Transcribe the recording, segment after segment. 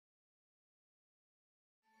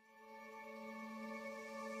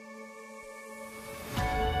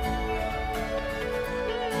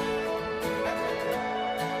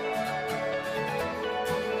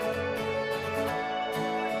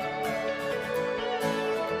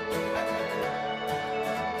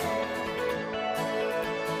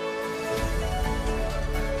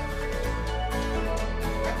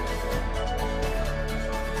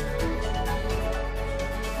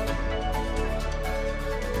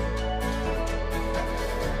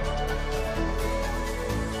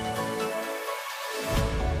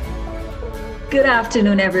Good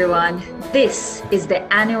afternoon, everyone. This is the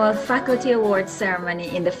annual Faculty Awards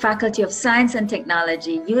ceremony in the Faculty of Science and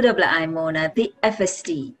Technology, UWI-MONA, the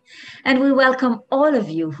FST. And we welcome all of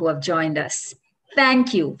you who have joined us.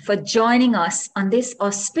 Thank you for joining us on this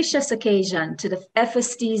auspicious occasion to the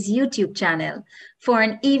FST's YouTube channel for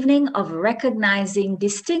an evening of recognizing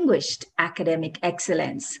distinguished academic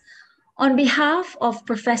excellence. On behalf of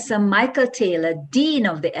Professor Michael Taylor, Dean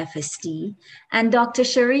of the FST, and Dr.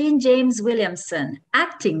 Shireen James Williamson,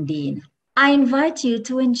 Acting Dean, I invite you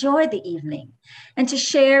to enjoy the evening and to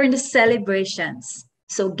share in the celebrations.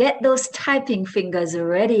 So get those typing fingers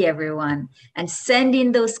ready, everyone, and send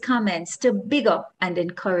in those comments to big up and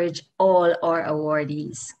encourage all our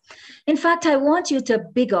awardees. In fact, I want you to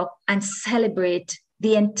big up and celebrate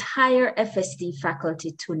the entire FST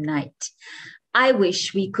faculty tonight. I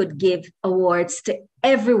wish we could give awards to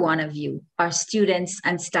every one of you, our students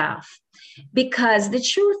and staff, because the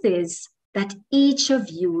truth is that each of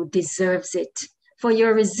you deserves it for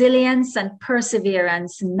your resilience and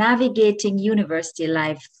perseverance navigating university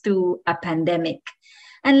life through a pandemic.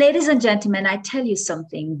 And ladies and gentlemen, I tell you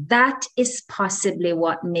something, that is possibly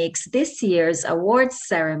what makes this year's awards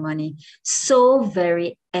ceremony so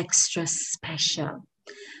very extra special.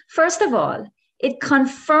 First of all, it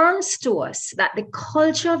confirms to us that the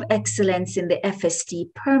culture of excellence in the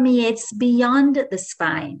FST permeates beyond the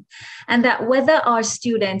spine, and that whether our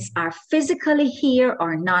students are physically here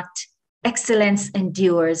or not, excellence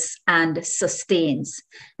endures and sustains.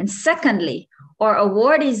 And secondly, our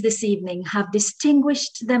awardees this evening have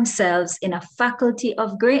distinguished themselves in a faculty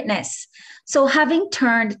of greatness. So having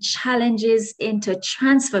turned challenges into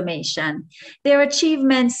transformation, their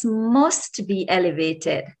achievements must be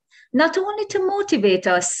elevated. Not only to motivate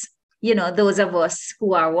us, those of us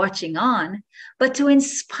who are watching on, but to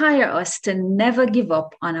inspire us to never give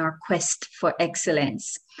up on our quest for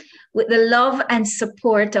excellence. With the love and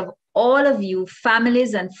support of all of you,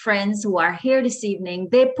 families and friends who are here this evening,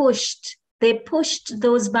 they pushed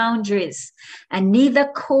those boundaries, and neither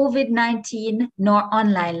COVID-19 nor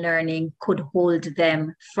online learning could hold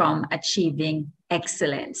them from achieving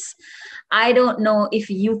excellence. I don't know if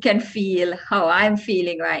you can feel how I'm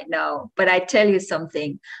feeling right now, but I tell you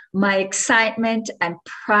something, my excitement and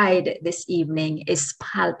pride this evening is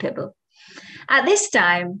palpable. At this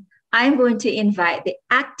time, I'm going to invite the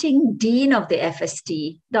Acting Dean of the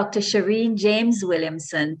FST, Dr. Shireen James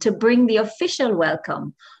Williamson, to bring the official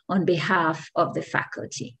welcome on behalf of the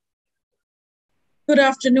faculty. Good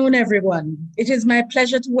afternoon, everyone. It is my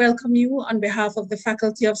pleasure to welcome you on behalf of the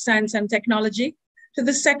Faculty of Science and Technology to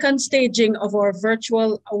the second staging of our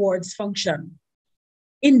virtual awards function.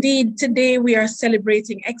 Indeed, today we are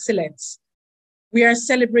celebrating excellence. We are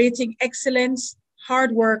celebrating excellence,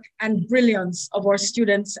 hard work, and brilliance of our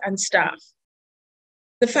students and staff.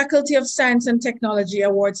 The Faculty of Science and Technology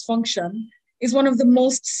Awards function is one of the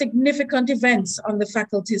most significant events on the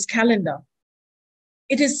faculty's calendar.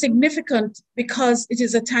 It is significant because it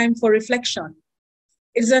is a time for reflection.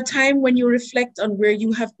 It is a time when you reflect on where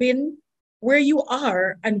you have been, where you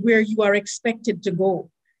are, and where you are expected to go.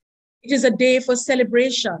 It is a day for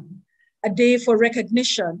celebration, a day for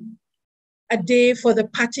recognition, a day for the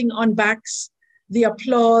patting on backs, the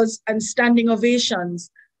applause and standing ovations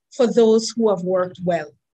for those who have worked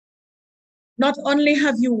well. Not only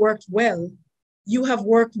have you worked well, you have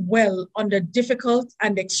worked well under difficult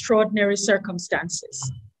and extraordinary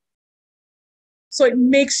circumstances. So it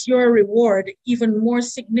makes your reward even more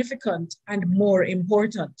significant and more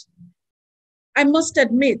important. I must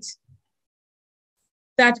admit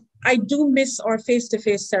that I do miss our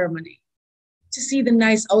face-to-face ceremony, to see the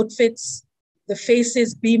nice outfits, the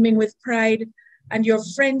faces beaming with pride, and your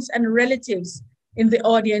friends and relatives in the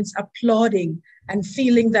audience applauding and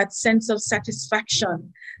feeling that sense of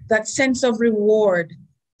satisfaction, that sense of reward,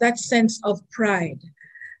 that sense of pride,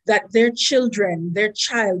 that their children, their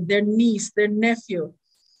child, their niece, their nephew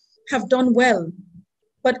have done well.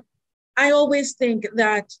 But I always think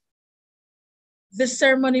that the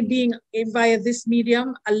ceremony being via this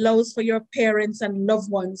medium allows for your parents and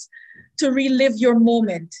loved ones to relive your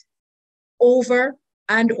moment over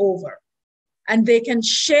and over. And they can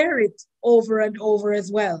share it over and over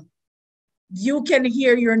as well. You can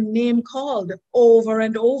hear your name called over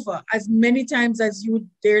and over as many times as you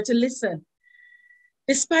dare to listen.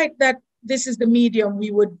 Despite that this is the medium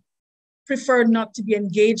we would prefer not to be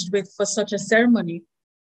engaged with for such a ceremony,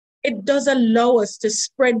 it does allow us to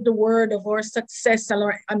spread the word of our success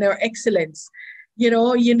and our excellence.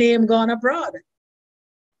 Your name gone abroad.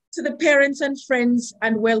 To the parents and friends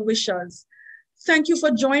and well-wishers, thank you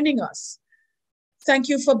for joining us. Thank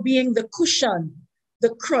you for being the cushion, the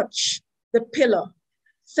crutch, the pillar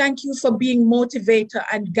Thank you for being motivator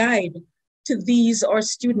and guide to these, our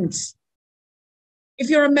students. If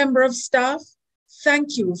you're a member of staff,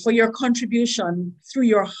 thank you for your contribution through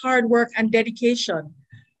your hard work and dedication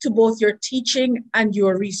to both your teaching and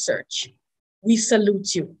your research. We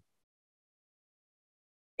salute you.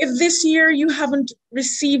 If this year you haven't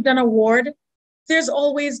received an award, there's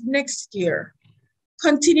always next year.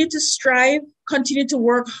 Continue to strive, continue to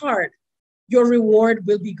work hard. Your reward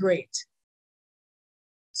will be great.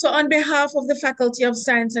 So on behalf of the Faculty of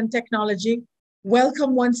Science and Technology,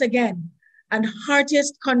 welcome once again, and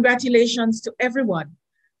heartiest congratulations to everyone.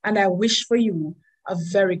 And I wish for you a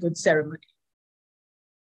very good ceremony.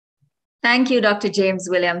 Thank you, Dr. James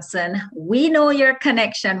Williamson. We know your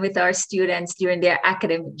connection with our students during their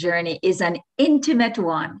academic journey is an intimate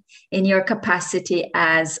one in your capacity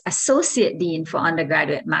as Associate Dean for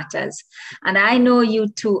Undergraduate Matters. And I know you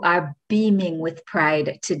two are beaming with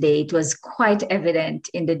pride today. It was quite evident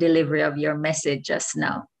in the delivery of your message just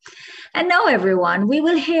now. And now, everyone, we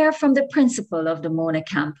will hear from the principal of the Mona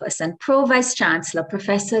campus and Pro Vice Chancellor,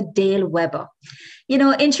 Professor Dale Weber. You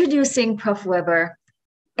know, introducing Prof. Weber,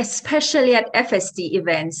 especially at FST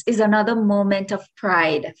events, is another moment of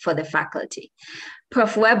pride for the faculty.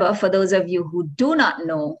 Prof. Weber, for those of you who do not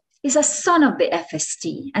know, is a son of the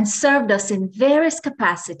FST and served us in various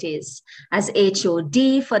capacities as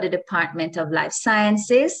HOD for the Department of Life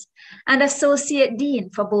Sciences and Associate Dean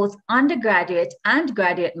for both undergraduate and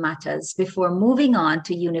graduate matters before moving on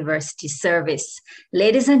to university service.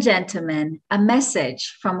 Ladies and gentlemen, a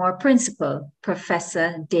message from our principal,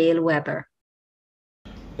 Professor Dale Weber.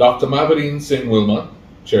 Dr. Maveline Singh Wilmot,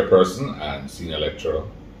 Chairperson and Senior Lecturer.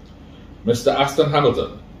 Mr. Aston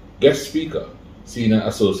Hamilton, Guest Speaker, Senior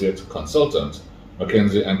Associate Consultant,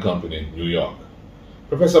 McKinsey & Company, New York.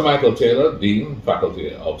 Professor Michael Taylor, Dean,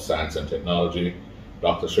 Faculty of Science and Technology.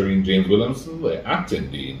 Dr. Shireen James Williamson, the Acting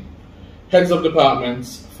Dean. Heads of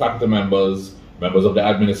departments, faculty members, members of the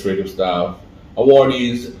administrative staff,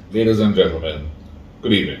 awardees, ladies and gentlemen,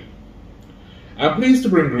 good evening. I'm pleased to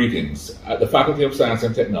bring greetings at the Faculty of Science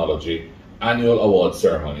and Technology Annual Award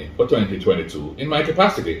Ceremony for 2022 in my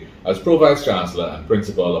capacity as Pro Vice Chancellor and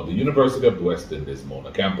Principal of the University of the West Indies Mona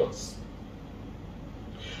campus.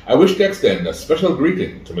 I wish to extend a special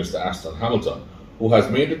greeting to Mr. Aston Hamilton, who has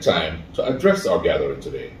made the time to address our gathering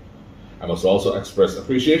today. I must also express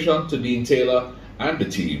appreciation to Dean Taylor and the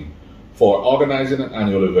team for organizing an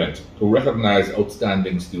annual event to recognize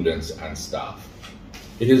outstanding students and staff.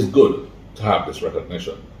 It is good to have this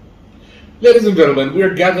recognition. Ladies and gentlemen, we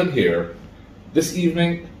are gathered here this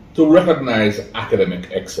evening to recognize academic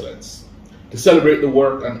excellence, to celebrate the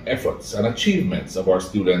work and efforts and achievements of our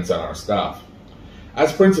students and our staff.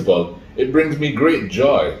 As principal, it brings me great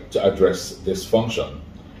joy to address this function,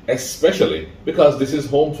 especially because this is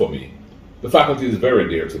home for me. The faculty is very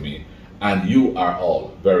dear to me, and you are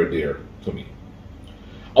all very dear to me.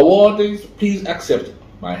 Awardees, please accept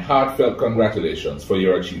my heartfelt congratulations for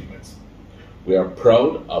your achievements. We are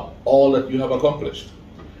proud of all that you have accomplished.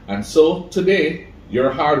 And so today,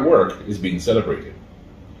 your hard work is being celebrated.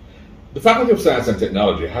 The Faculty of Science and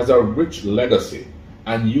Technology has a rich legacy,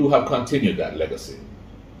 and you have continued that legacy.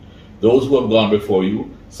 Those who have gone before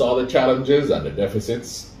you saw the challenges and the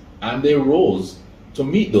deficits, and they rose to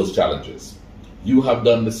meet those challenges. You have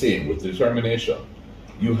done the same with determination.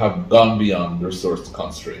 You have gone beyond resource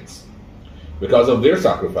constraints. Because of their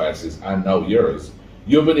sacrifices and now yours,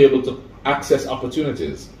 you have been able to access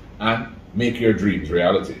opportunities and make your dreams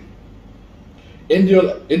reality.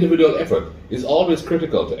 Individual effort is always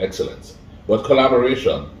critical to excellence, but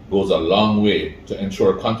collaboration goes a long way to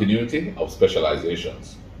ensure continuity of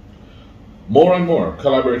specializations. More and more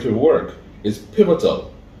collaborative work is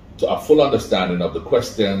pivotal to a full understanding of the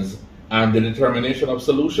questions and the determination of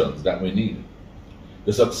solutions that we need.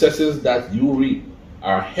 The successes that you reap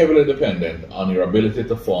are heavily dependent on your ability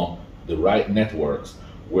to form the right networks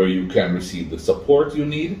where you can receive the support you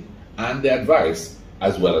need and the advice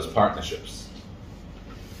as well as partnerships.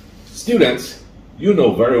 Students, you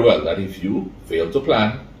know very well that if you fail to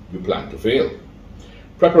plan, you plan to fail.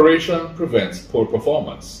 Preparation prevents poor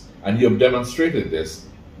performance, and you have demonstrated this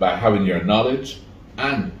by having your knowledge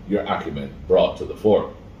and your acumen brought to the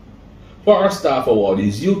fore. For our staff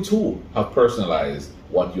awardees, you too have personalized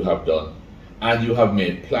what you have done, and you have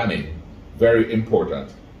made planning very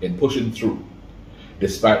important in pushing through,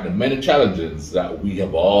 despite the many challenges that we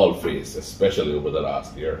have all faced, especially over the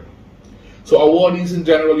last year. So awardees in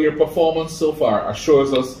general, your performance so far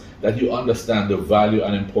assures us that you understand the value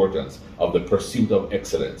and importance of the pursuit of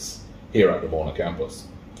excellence here at the Mona campus.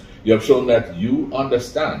 You have shown that you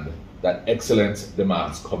understand that excellence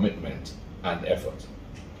demands commitment and effort.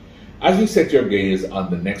 As you set your gaze on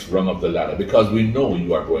the next rung of the ladder, because we know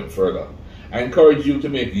you are going further, I encourage you to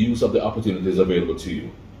make use of the opportunities available to you.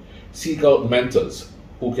 Seek out mentors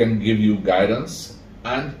who can give you guidance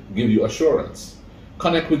and give you assurance.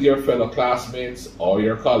 Connect with your fellow classmates or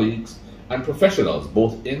your colleagues and professionals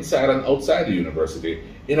both inside and outside the university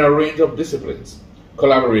in a range of disciplines.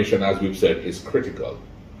 Collaboration, as we've said, is critical.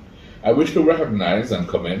 I wish to recognize and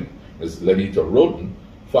commend Ms. Lenita Roden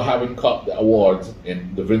for having caught the awards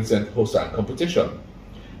in the Vincent Hossain competition,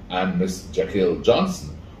 and Ms. Jaquil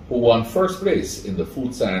Johnson, who won first place in the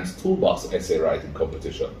Food Science Toolbox Essay Writing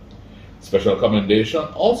competition. Special commendation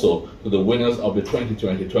also to the winners of the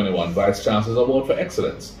 2020-21 Vice Chancellor's Award for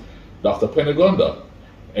Excellence, Dr. Penegonda,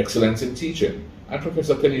 Excellence in Teaching, and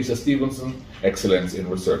Professor Kenisha Stevenson, Excellence in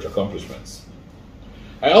Research Accomplishments.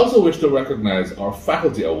 I also wish to recognize our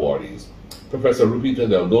faculty awardees, Professor Rupita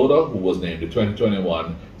Delgado, who was named the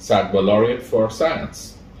 2021 SAGBA Laureate for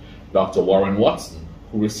Science, Dr. Warren Watson,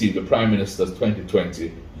 who received the Prime Minister's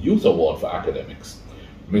 2020 Youth Award for Academics,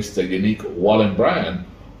 Mr. Unique Wallen-Bryan,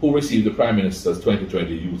 who received the Prime Minister's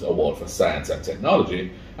 2020 Youth Award for Science and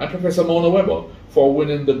Technology, and Professor Mona Weber for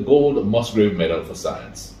winning the Gold Musgrave Medal for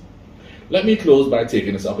Science. Let me close by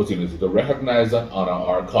taking this opportunity to recognize and honor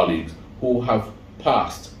our colleagues who have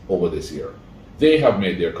passed over this year. They have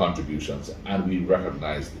made their contributions, and we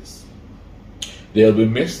recognize this. They'll be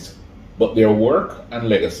missed, but their work and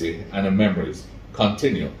legacy and their memories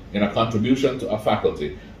continue in a contribution to a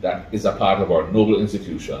faculty that is a part of our noble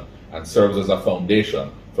institution and serves as a foundation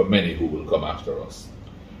for many who will come after us.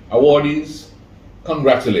 Awardees,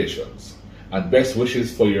 congratulations and best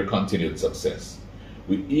wishes for your continued success.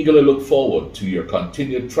 We eagerly look forward to your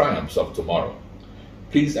continued triumphs of tomorrow.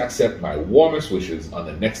 Please accept my warmest wishes on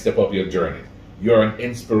the next step of your journey. You're an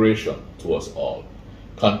inspiration to us all.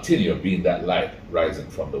 Continue being that light rising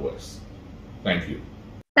from the west. Thank you.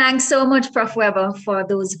 Thanks so much, Prof. Weber, for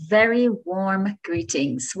those very warm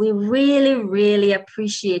greetings. We really, really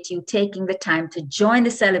appreciate you taking the time to join the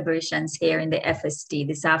celebrations here in the FST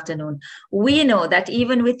this afternoon. We know that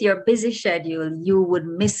even with your busy schedule, you would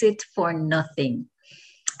miss it for nothing.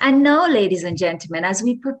 And now, ladies and gentlemen, as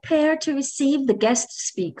we prepare to receive the guest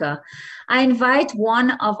speaker, I invite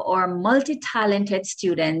one of our multi-talented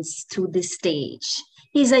students to the stage.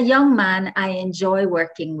 He's a young man I enjoy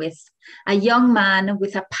working with, a young man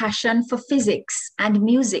with a passion for physics and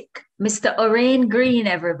music, Mr. Orain Green,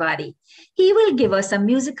 everybody. He will give us a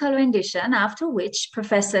musical rendition, after which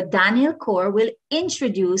Professor Daniel Kaur will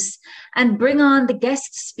introduce and bring on the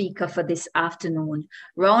guest speaker for this afternoon.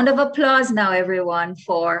 Round of applause now, everyone,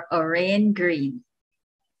 for Orain Green.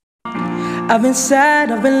 I've been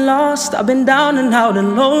sad, I've been lost, I've been down and out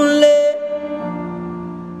and lonely.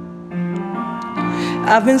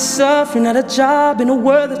 I've been suffering at a job in a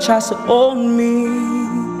world that tries to own me.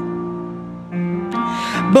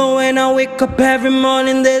 But when I wake up every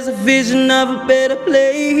morning, there's a vision of a better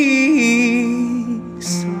place.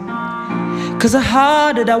 'Cause the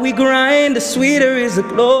harder that we grind, the sweeter is the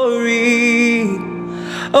glory.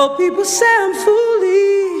 Oh, people say I'm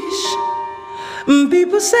foolish,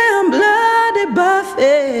 people say I'm blinded by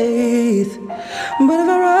faith. But if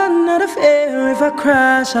I run out of air, if I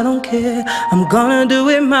crash, I don't care. I'm gonna do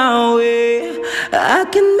it my way. I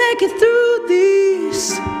can make it through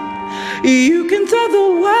this. You can throw the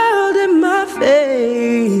world in my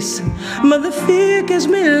face, but the fear gives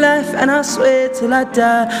me life, and I swear till I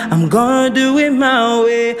die, I'm gonna do it my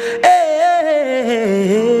way. Hey,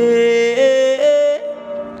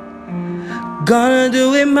 gonna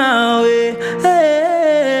do it my way. Hey,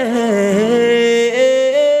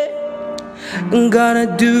 gonna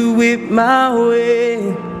do it my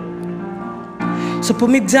way. So put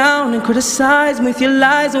me down and criticize me with your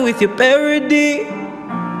lies and with your parody.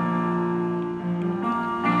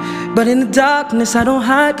 But in the darkness I don't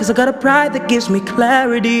hide, 'cause I got a pride that gives me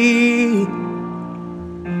clarity.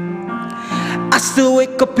 I still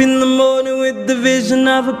wake up in the morning with the vision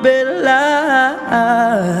of a better life,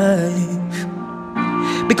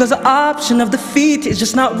 because the option of defeat is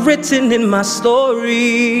just not written in my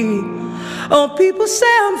story. Oh, people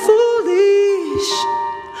say I'm foolish.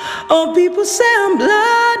 Oh, people say I'm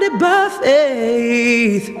blinded by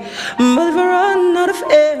faith. But if I run out of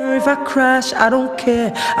air, if I crash, I don't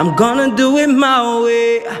care. I'm gonna do it my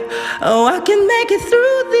way. Oh, I can make it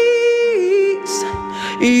through these.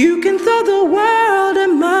 You can throw the world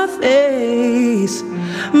in my face,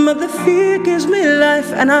 but the fear gives me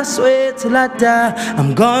life, and I swear till I die,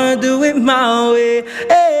 I'm gonna do it my way.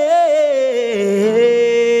 Hey,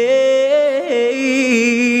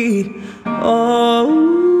 oh,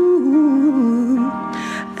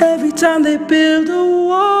 every time they build a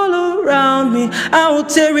wall around me, I will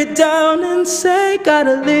tear it down and say,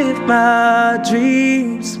 gotta live my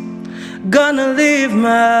dreams, gonna live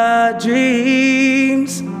my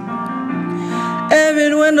dreams.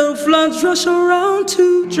 Even when the floods rush around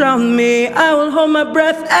to drown me, I will hold my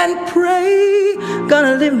breath and pray,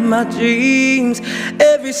 gonna live my dreams.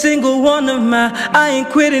 Every single one of I ain't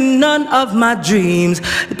quitting none of my dreams.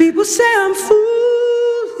 People say I'm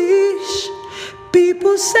foolish,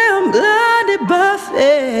 people say I'm blinded by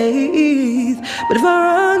faith, but if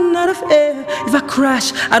I run out of air, if I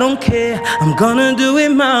crash, I don't care, I'm gonna do it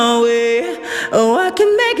my way. Oh, I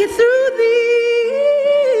can make it through these.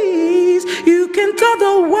 You can throw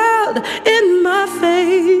the world in my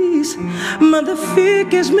face, mother fear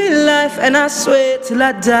gives me life, and I swear till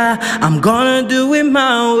I die, I'm gonna do it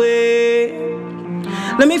my way.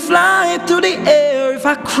 Let me fly through the air, if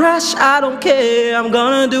I crash, I don't care, I'm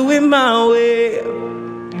gonna do it my way.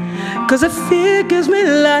 Cause the fear gives me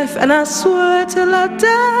life, and I swear till I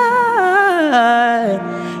die.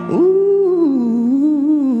 Ooh.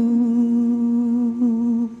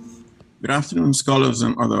 Good afternoon, scholars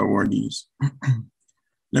and other awardees.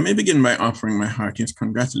 Let me begin by offering my heartiest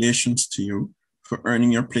congratulations to you for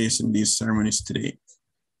earning your place in these ceremonies today.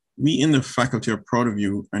 We in the faculty are proud of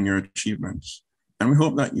you and your achievements, and we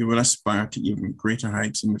hope that you will aspire to even greater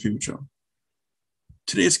heights in the future.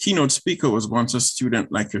 Today's keynote speaker was once a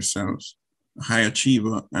student like yourselves, a high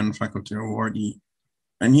achiever and faculty awardee,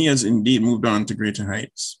 and he has indeed moved on to greater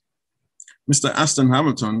heights. Mr. Aston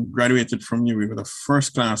Hamilton graduated from UWI with a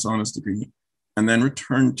first-class honors degree and then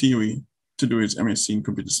returned to UWI to do his MSc in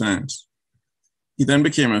computer science. He then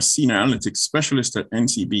became a senior analytics specialist at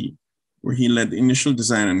NCB, where he led the initial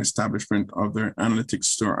design and establishment of their analytics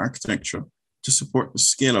store architecture to support the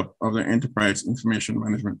scale-up of their enterprise information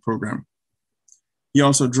management program. He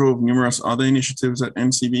also drove numerous other initiatives at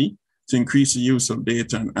NCB to increase the use of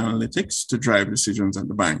data and analytics to drive decisions at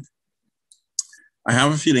the bank. I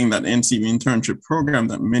have a feeling that the NCB internship program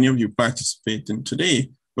that many of you participate in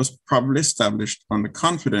today was probably established on the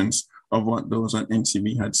confidence of what those at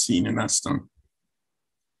NCB had seen in Aston.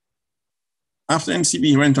 After NCB,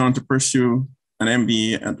 he went on to pursue an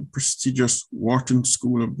MBA at the prestigious Wharton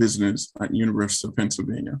School of Business at University of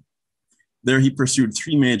Pennsylvania. There he pursued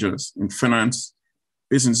 3 majors in finance,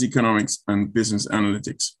 business economics, and business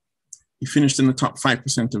analytics. He finished in the top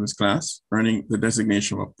 5% of his class, earning the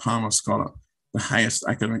designation of a Palmer Scholar, the highest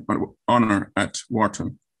academic honor at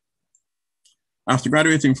Wharton. After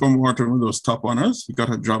graduating from Wharton with those top honors, he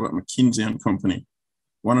got a job at McKinsey & Company,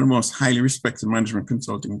 one of the most highly respected management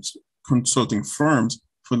consulting firms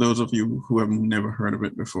for those of you who have never heard of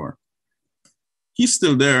it before. He's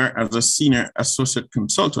still there as a senior associate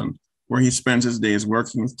consultant, where he spends his days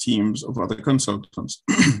working with teams of other consultants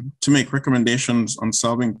to make recommendations on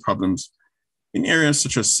solving problems in areas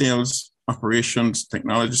such as sales, operations,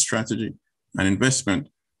 technology strategy, and investment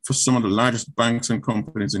for some of the largest banks and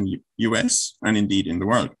companies in the US and indeed in the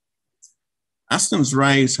world. Aston's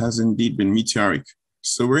rise has indeed been meteoric,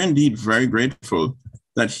 so we're indeed very grateful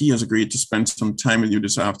that he has agreed to spend some time with you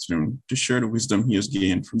this afternoon to share the wisdom he has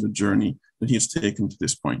gained from the journey that he has taken to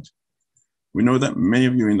this point. We know that many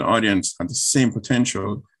of you in the audience have the same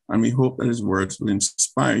potential, and we hope that his words will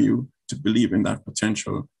inspire you to believe in that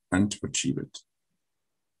potential and to achieve it.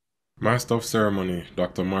 Master of Ceremony,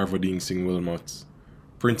 Dr. Marvadine Singh Wilmot,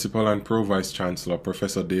 Principal and Pro-Vice Chancellor,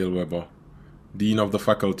 Professor Dale Weber, Dean of the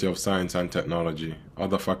Faculty of Science and Technology,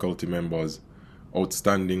 other faculty members,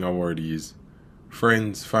 outstanding awardees,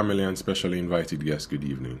 friends, family, and specially invited guests, good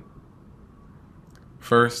evening.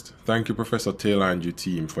 First, thank you Professor Taylor and your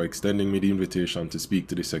team for extending me the invitation to speak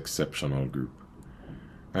to this exceptional group.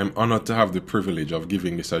 I am honored to have the privilege of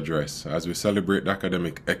giving this address as we celebrate the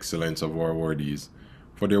academic excellence of our awardees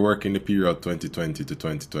for their work in the period 2020 to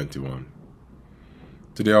 2021.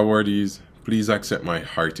 To the awardees, please accept my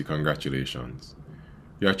hearty congratulations.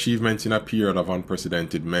 Your achievements in a period of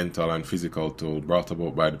unprecedented mental and physical toll brought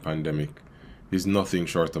about by the pandemic is nothing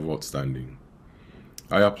short of outstanding.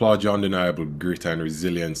 I applaud your undeniable grit and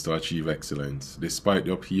resilience to achieve excellence, despite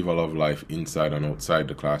the upheaval of life inside and outside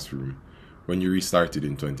the classroom when you restarted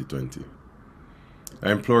in 2020.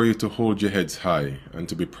 I implore you to hold your heads high and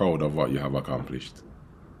to be proud of what you have accomplished.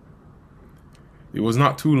 It was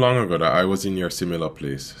not too long ago that I was in your similar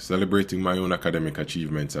place, celebrating my own academic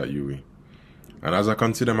achievements at UWI. And as I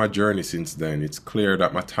consider my journey since then, it's clear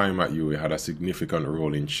that my time at UWI had a significant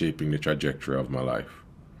role in shaping the trajectory of my life.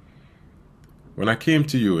 When I came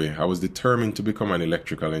to UWI, I was determined to become an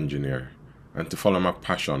electrical engineer and to follow my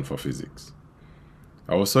passion for physics.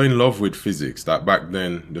 I was so in love with physics that back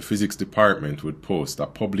then, the physics department would post a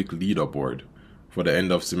public leaderboard for the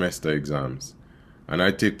end of semester exams, and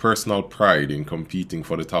I take personal pride in competing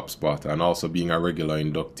for the top spot and also being a regular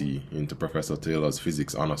inductee into Professor Taylor's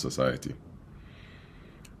Physics Honor Society.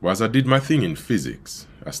 But as I did my thing in physics,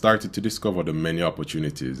 I started to discover the many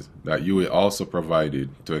opportunities that UA also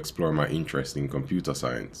provided to explore my interest in computer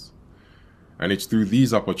science. And it's through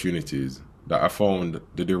these opportunities that I found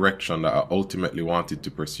the direction that I ultimately wanted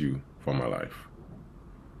to pursue for my life.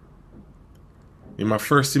 In my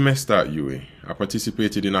first semester at UA, I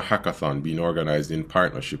participated in a hackathon being organized in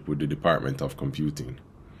partnership with the Department of Computing.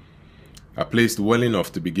 I placed well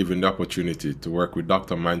enough to be given the opportunity to work with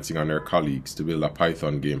Dr. Mansing and her colleagues to build a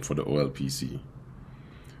Python game for the OLPC.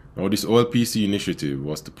 Now, this OLPC initiative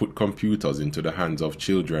was to put computers into the hands of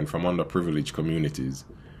children from underprivileged communities,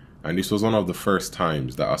 and this was one of the first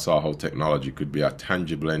times that I saw how technology could be a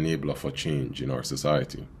tangible enabler for change in our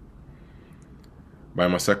society. By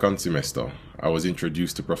my second semester, I was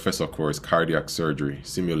introduced to Professor Kaur's Cardiac Surgery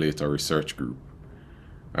Simulator Research Group,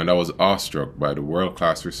 and I was awestruck by the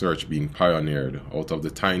world-class research being pioneered out of the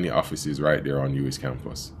tiny offices right there on UWI's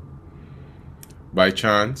campus. By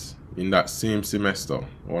chance, in that same semester,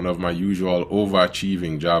 one of my usual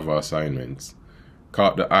overachieving Java assignments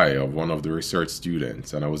caught the eye of one of the research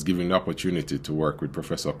students, and I was given the opportunity to work with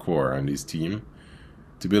Professor Kaur and his team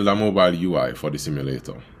to build a mobile UI for the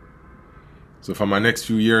simulator. So for my next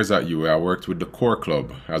few years at UA, I worked with the Core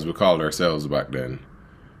Club, as we called ourselves back then,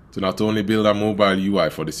 to not only build a mobile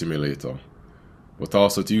UI for the simulator, but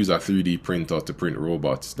also to use a 3D printer to print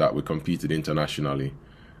robots that we competed internationally,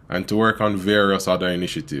 and to work on various other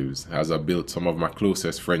initiatives as I built some of my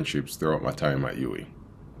closest friendships throughout my time at UA.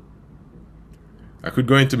 I could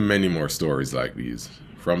go into many more stories like these,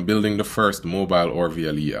 from building the first mobile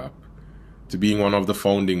RVLE app, to being one of the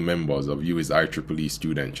founding members of UA's IEEE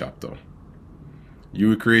student chapter.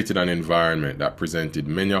 UA created an environment that presented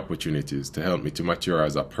many opportunities to help me to mature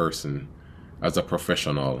as a person, as a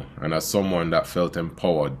professional, and as someone that felt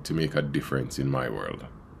empowered to make a difference in my world.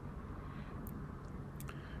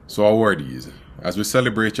 So awardees, as we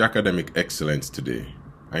celebrate your academic excellence today,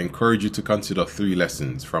 I encourage you to consider 3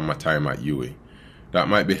 lessons from my time at UA that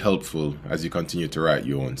might be helpful as you continue to write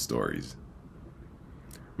your own stories.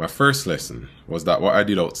 My first lesson was that what I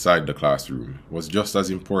did outside the classroom was just as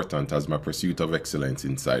important as my pursuit of excellence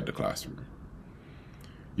inside the classroom.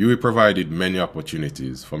 UWI provided many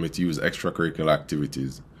opportunities for me to use extracurricular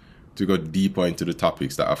activities to go deeper into the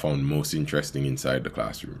topics that I found most interesting inside the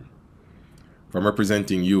classroom. From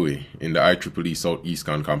representing UWI in the IEEE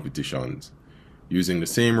Southeastern competitions, using the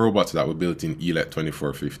same robots that were built in ELET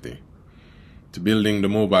 2450, to building the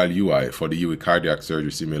mobile UI for the UWI Cardiac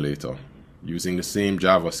Surgery Simulator, using the same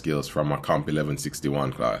Java skills from my Comp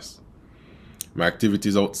 1161 class. My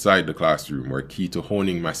activities outside the classroom were key to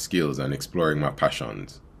honing my skills and exploring my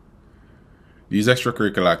passions. These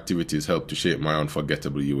extracurricular activities helped to shape my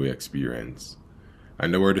unforgettable UA experience,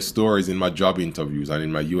 and they were the stories in my job interviews and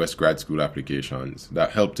in my US grad school applications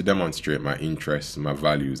that helped to demonstrate my interests, my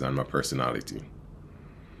values, and my personality.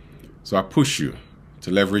 So I push you to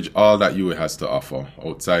leverage all that UA has to offer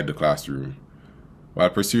outside the classroom while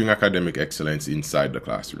pursuing academic excellence inside the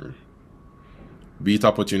classroom. Be it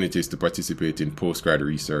opportunities to participate in postgrad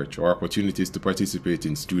research or opportunities to participate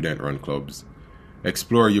in student-run clubs,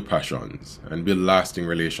 explore your passions and build lasting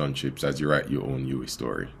relationships as you write your own UA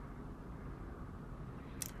story.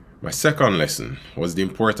 My second lesson was the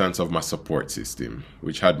importance of my support system,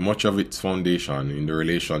 which had much of its foundation in the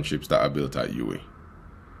relationships that I built at UA.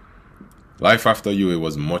 Life after UA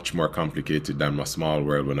was much more complicated than my small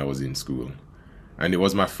world when I was in school. And it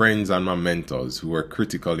was my friends and my mentors who were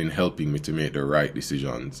critical in helping me to make the right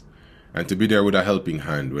decisions and to be there with a helping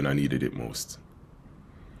hand when I needed it most.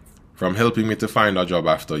 From helping me to find a job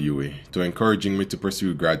after UA to encouraging me to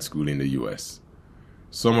pursue grad school in the US.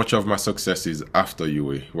 So much of my successes after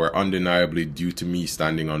UA were undeniably due to me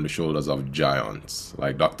standing on the shoulders of giants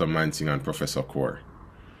like Dr. Mansing and Professor Kaur,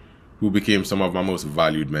 who became some of my most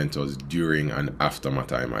valued mentors during and after my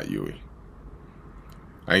time at UA.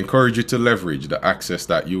 I encourage you to leverage the access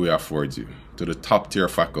that UA affords you to the top-tier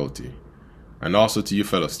faculty and also to your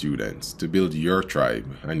fellow students to build your tribe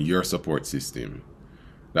and your support system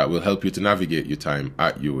that will help you to navigate your time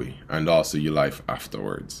at UA and also your life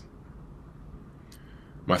afterwards.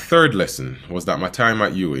 My third lesson was that my time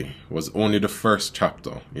at UA was only the first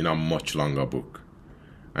chapter in a much longer book,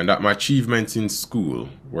 and that my achievements in school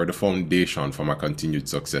were the foundation for my continued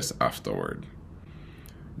success afterward.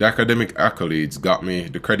 The academic accolades got me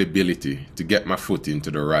the credibility to get my foot into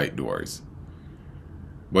the right doors.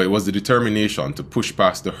 But it was the determination to push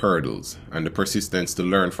past the hurdles and the persistence to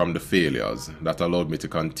learn from the failures that allowed me to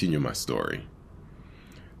continue my story.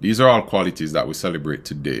 These are all qualities that we celebrate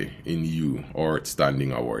today in you, our outstanding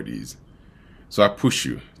awardees. So I push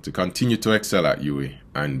you to continue to excel at UWI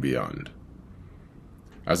and beyond.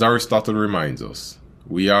 As Aristotle reminds us,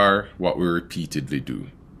 we are what we repeatedly do.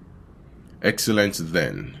 Excellence,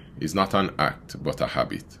 then, is not an act but a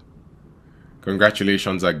habit.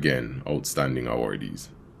 Congratulations again, outstanding awardees.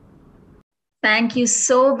 Thank you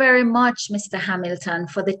so very much, Mr. Hamilton,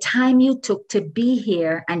 for the time you took to be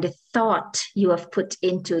here and the thought you have put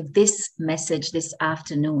into this message this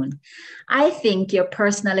afternoon. I think your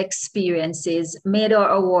personal experiences made our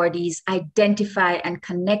awardees identify and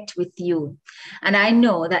connect with you. And I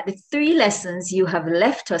know that the 3 lessons you have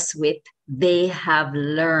left us with, they have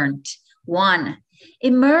learned. 1,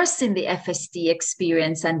 immerse in the FST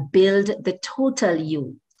experience and build the total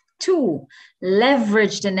you. 2,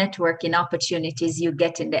 leverage the networking opportunities you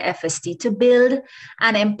get in the FST to build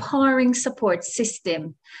an empowering support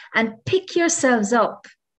system and pick yourselves up.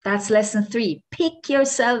 That's lesson 3. Pick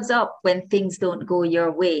yourselves up when things don't go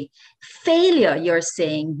your way. Failure, you're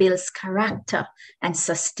saying, builds character and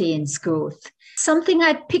sustains growth. Something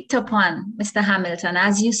I picked up on, Mr. Hamilton,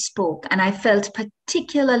 as you spoke, and I felt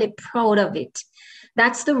particularly proud of it.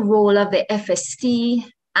 That's the role of the FST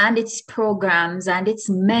and its programs and its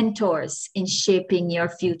mentors in shaping your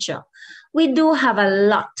future. We do have a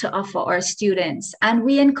lot to offer our students, and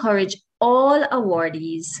we encourage all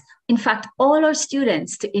awardees, in fact, all our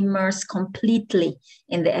students, to immerse completely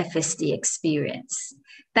in the FST experience.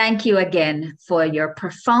 Thank you again for your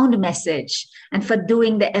profound message and for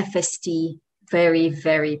doing the FST very,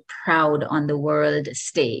 very proud on the world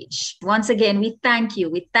stage. Once again, we thank you.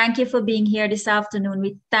 We thank you for being here this afternoon.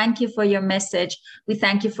 We thank you for your message. We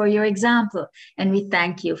thank you for your example. And we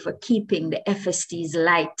thank you for keeping the FST's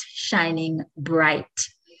light shining bright.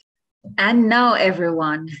 And now,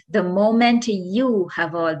 everyone, the moment you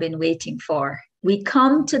have all been waiting for. We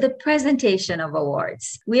come to the presentation of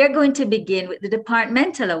awards. We are going to begin with the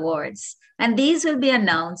departmental awards, and these will be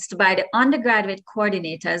announced by the undergraduate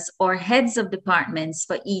coordinators or heads of departments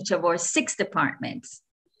for each of our 6 departments.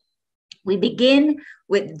 We begin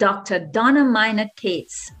with Dr. Donna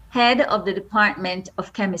Minot-Cates, head of the Department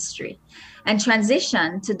of Chemistry, and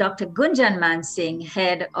transition to Dr. Gunjan Mansingh,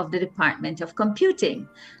 head of the Department of Computing.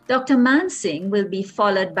 Dr. Mansingh will be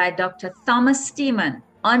followed by Dr. Thomas Steeman,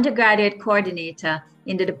 undergraduate coordinator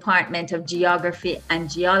in the Department of Geography and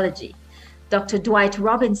Geology. Dr. Dwight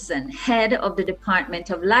Robinson, head of the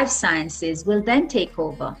Department of Life Sciences, will then take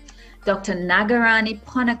over. Dr. Nagarani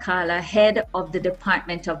Ponakala, head of the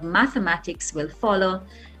Department of Mathematics, will follow,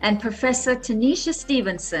 and Professor Tanisha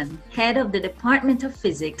Stevenson, head of the Department of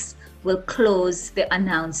Physics, will close the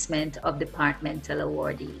announcement of departmental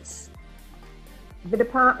awardees. The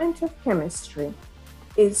Department of Chemistry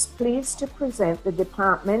is pleased to present the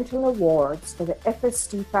departmental awards for the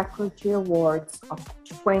FST Faculty Awards of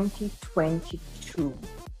 2022.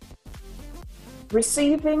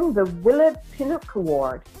 Receiving the Willard Pinnock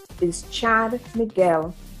Award is Chad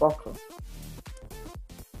Miguel Buckle.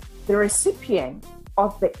 The recipient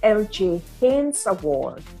of the L.J. Haynes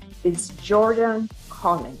Award is Jordan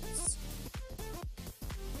Collins.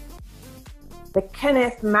 The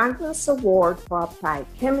Kenneth Magnus Award for Applied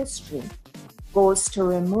Chemistry goes to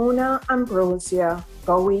Ramona Ambrosia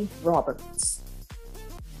Gowie Roberts.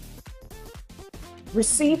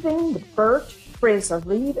 Receiving the Bert Fraser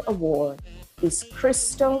Reed Award is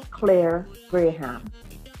Crystal Claire Graham.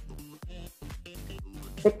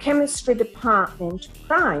 The Chemistry Department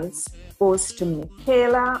prize goes to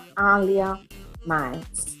Michaela Alia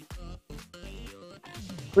Miles.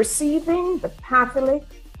 Receiving the Pavlik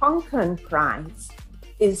Punkin Prize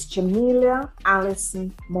is Jamelia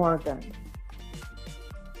Allison Morgan.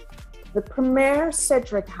 The Premier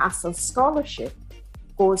Cedric Hassel Scholarship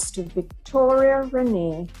goes to Victoria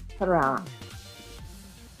Renee Farrar.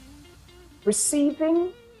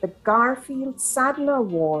 Receiving the Garfield Sadler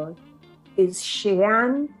Award is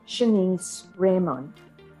Cheyenne Shanice Raymond.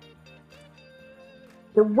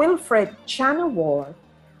 The Wilfred Chan Award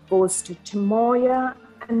goes to Tamoya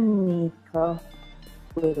Anika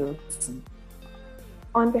Wilson.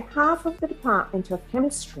 On behalf of the Department of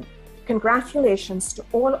Chemistry, congratulations to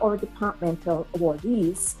all our departmental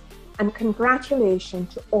awardees, and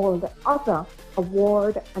congratulations to all the other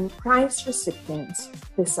award and prize recipients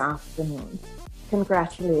this afternoon.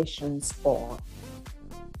 Congratulations all.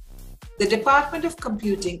 The Department of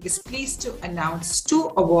Computing is pleased to announce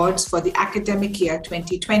 2 awards for the academic year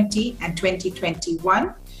 2020 and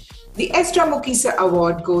 2021. The Ezra Mukisa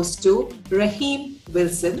Award goes to Raheem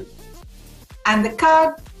Wilson, and the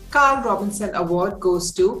Carl Robinson Award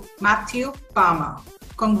goes to Matthew Palmer.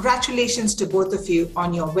 Congratulations to both of you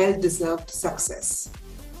on your well-deserved success.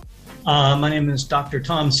 My name is Dr.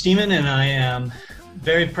 Tom Steeman, and I am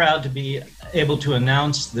very proud to be able to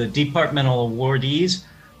announce the departmental awardees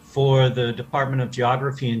for the Department of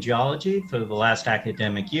Geography and Geology for the last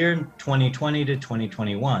academic year, 2020 to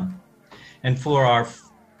 2021. And for our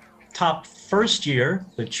top first year,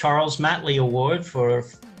 the Charles Matley Award for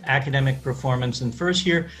academic performance in first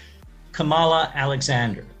year, Kamala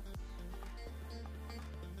Alexander.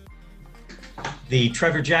 The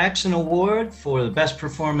Trevor Jackson Award for the best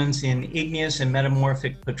performance in igneous and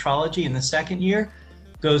metamorphic petrology in the second year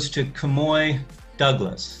goes to Kamoy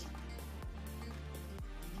Douglas.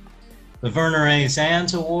 The Werner A.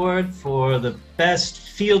 Zanz Award for the best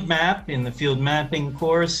field map in the field mapping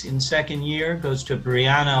course in second year goes to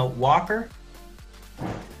Brianna Walker.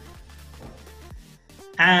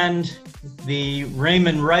 And the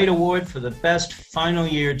Raymond Wright Award for the best final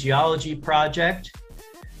year geology project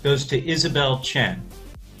goes to Isabel Chen.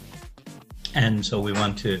 And so we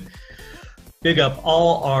want to big up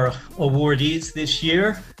all our awardees this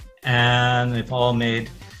year, and they've all made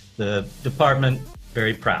the department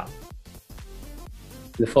very proud.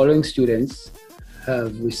 The following students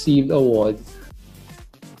have received awards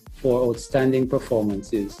for outstanding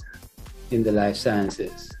performances in the life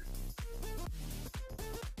sciences.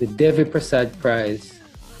 The Devi Prasad Prize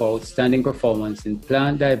for outstanding performance in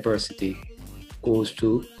plant diversity goes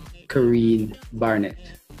to Kareen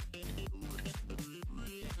Barnett.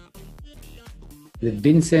 The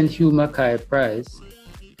Vincent Hugh Mackay Prize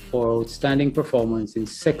for outstanding performance in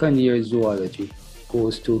second year zoology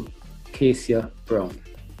goes to Kesia Brown.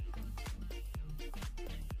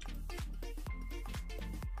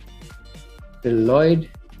 The Lloyd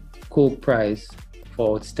Koch Prize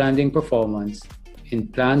for outstanding performance in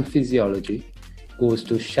plant physiology goes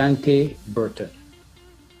to Shante Burton.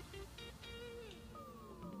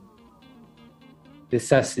 The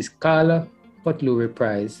Sasiskala Potluri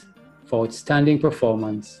Prize for outstanding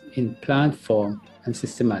performance in plant form and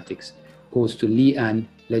systematics goes to Leanne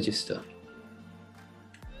Legister.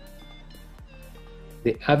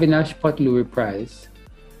 The Avinash Potluri Prize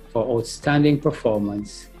for outstanding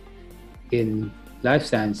performance in life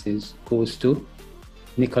sciences goes to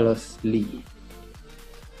Nicholas Lee.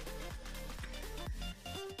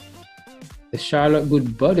 The Charlotte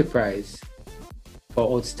Goodbody Prize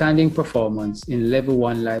for outstanding performance in Level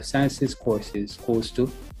 1 Life Sciences courses goes to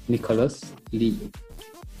Nicholas Lee.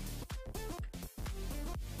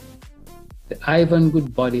 The Ivan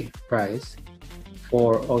Goodbody Prize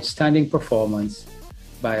for outstanding performance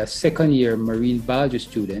by a second-year marine biology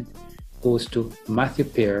student goes to Matthew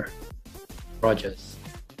Pear Rogers.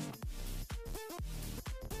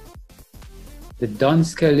 The Don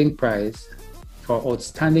Skelling Prize for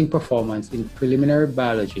outstanding performance in preliminary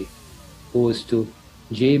biology goes to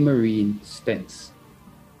J. Marine Spence.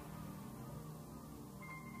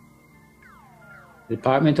 The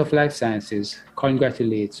Department of Life Sciences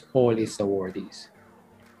congratulates all its awardees.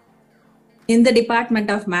 In the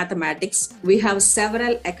Department of Mathematics, we have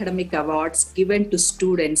several academic awards given to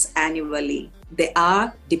students annually. They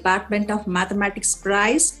are Department of Mathematics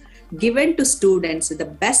Prize, given to students with the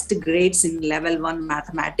best grades in Level 1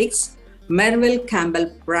 Mathematics, Merville Campbell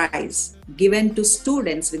Prize, given to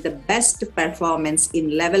students with the best performance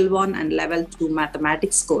in Level 1 and Level 2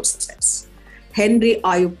 Mathematics courses, Henry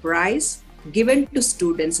Ayu Prize, given to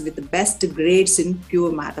students with the best grades in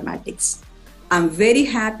pure mathematics. I'm very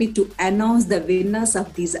happy to announce the winners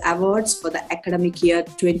of these awards for the academic year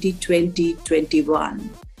 2020-21.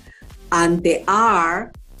 And they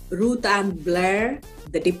are Ruth Ann Blair,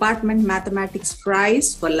 the Department Mathematics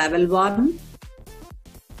Prize for Level 1,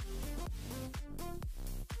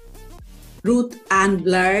 Ruth Ann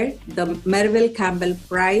Blair, the Merville Campbell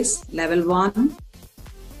Prize, Level 1,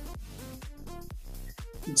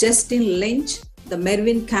 Justin Lynch, the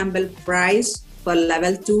Mervyn Campbell Prize for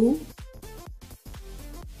Level 2,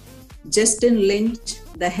 Justin Lynch,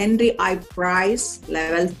 the Henry I. Prize,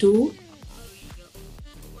 Level 2,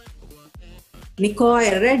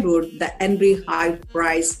 Nicoy Redwood, the Henry I.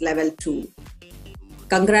 Prize, Level 2.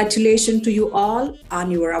 Congratulations to you all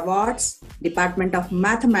on your awards. Department of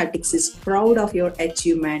Mathematics is proud of your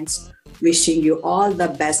achievements. Wishing you all the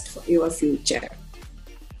best for your future.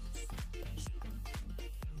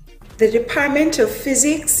 The Department of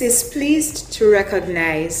Physics is pleased to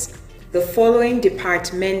recognize the following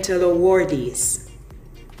departmental awardees.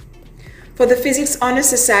 For the Physics Honor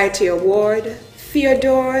Society Award,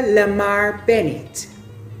 Theodore Lamar Bennett.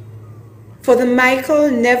 For the Michael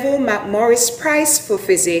Neville McMorris Prize for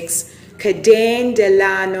Physics, Kadane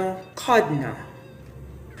Delano Codner.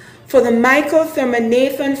 For the Michael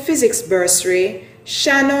Thurmanathan Physics Bursary,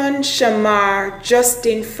 Shannon Shamar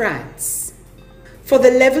Justin France. For the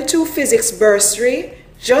Level 2 Physics Bursary,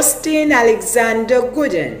 Justin Alexander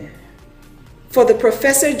Gooden. For the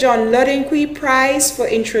Professor John Luddenquist Prize for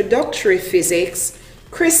Introductory Physics,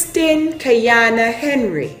 Christine Kayana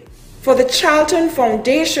Henry. For the Charlton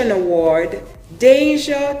Foundation Award,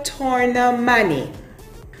 Deja Torna Manning.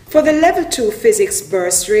 For the Level 2 Physics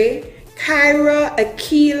Bursary, Kyra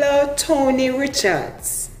Akila Tony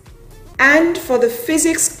Richards. And for the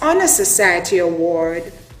Physics Honor Society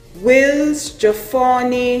Award, Wills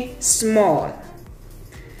Jafani Small.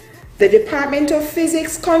 The Department of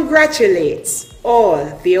Physics congratulates all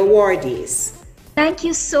the awardees. Thank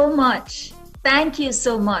you so much. Thank you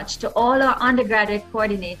so much to all our undergraduate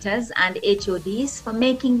coordinators and HODs for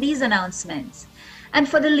making these announcements and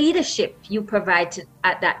for the leadership you provide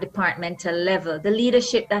at that departmental level, the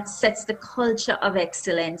leadership that sets the culture of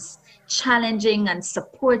excellence, challenging and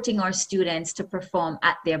supporting our students to perform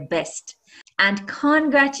at their best. And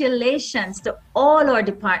congratulations to all our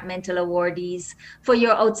departmental awardees for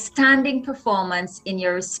your outstanding performance in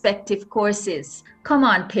your respective courses. Come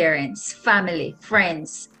on, parents, family,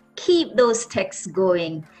 friends, keep those texts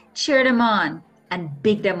going, cheer them on, and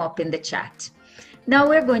big them up in the chat. Now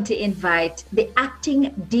we're going to invite the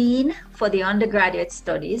acting dean for the undergraduate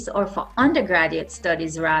studies, or for undergraduate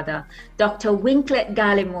studies rather, Dr. Winklet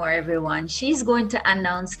Gallimore, everyone. She's going to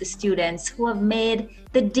announce the students who have made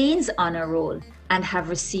the dean's honor roll and have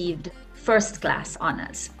received first class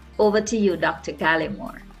honors. Over to you, Dr.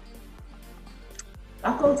 Gallimore.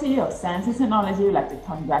 Faculty of Science and Technology would like to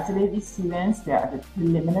congratulate these students. They are at the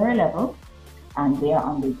preliminary level and they are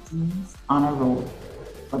on the Dean's Honor Roll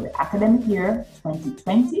for the academic year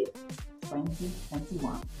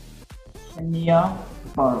 2020-2021. Shania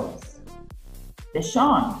Burrows,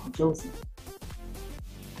 Deshaun Joseph,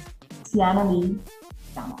 Tiana Lee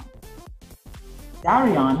Salmon,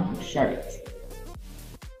 Darion Sherritt,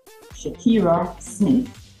 Shakira Smith,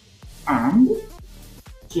 and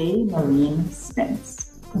J. Marine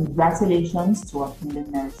Spence. Congratulations to our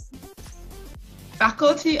preliminary students.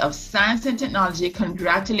 Faculty of Science and Technology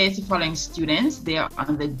congratulates the following students. They are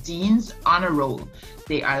on the Dean's Honor Roll.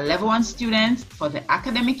 They are Level 1 students for the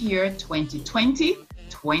academic year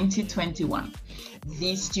 2020-2021.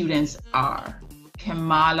 These students are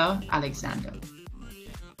Kamala Alexander,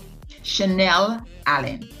 Chanel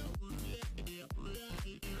Allen,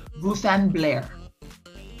 Ruthann Blair,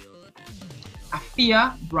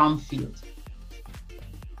 Afia Bromfield,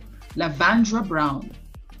 Lavandra Brown,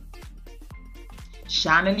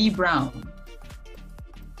 Shanley Brown,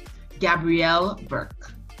 Gabrielle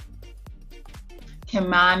Burke,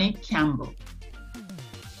 Kimani Campbell,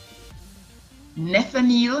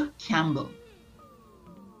 Nathaniel Campbell,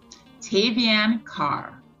 Tavian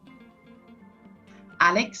Carr,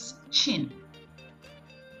 Alex Chin,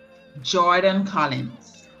 Jordan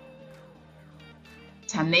Collins,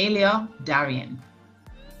 Tanelia Darian,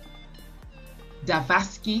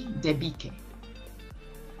 Davaski Debike,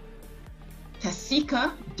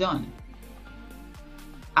 Tasika Dunn,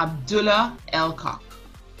 Abdullah Elcock,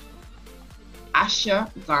 Asher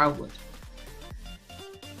Garwood,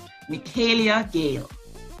 Michaelia Gale,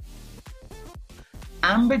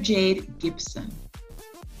 Amber Jade Gibson,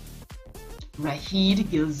 Rahid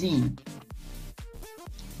Gilzine,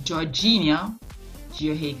 Georgina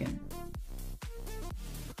Geohagen,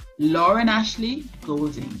 Lauren Ashley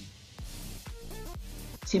Golding,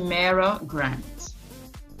 Timera Grant,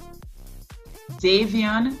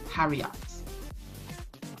 Davion Harriott,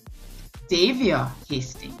 Davia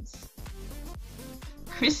Hastings,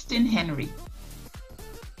 Kristen Henry,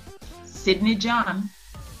 Sydney John,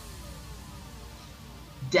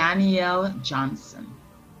 Danielle Johnson,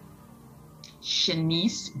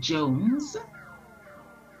 Shanice Jones,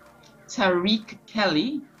 Tariq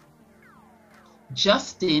Kelly,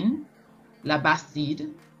 Justin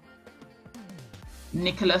Labastide,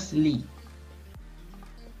 Nicholas Lee,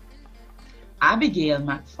 Abigail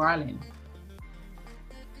McFarlane,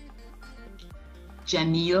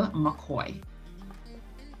 Janelle McCoy,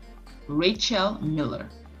 Rachel Miller,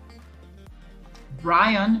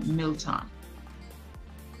 Brian Milton,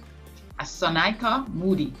 Asonika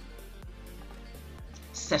Moody,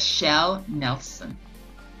 Sachelle Nelson,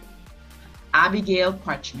 Abigail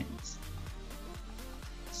Parchment,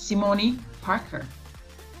 Simone Parker,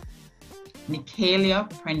 Michaelia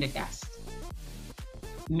Prendergast,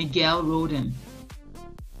 Miguel Roden,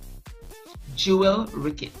 Jewel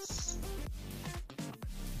Ricketts,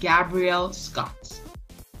 Gabrielle Scott,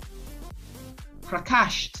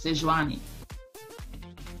 Prakash Sejwani,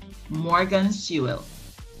 Morgan Sewell,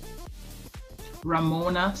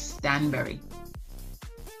 Ramona Stanberry,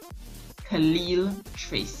 Khalil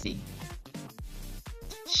Tracy,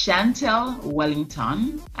 Chantel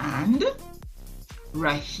Wellington, and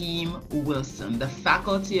Raheem Wilson. The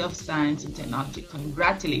Faculty of Science and Technology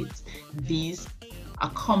congratulates these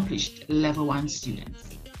accomplished Level 1 students.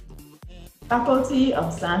 Faculty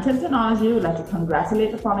of Science and Technology would like to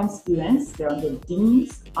congratulate the following students. They're on the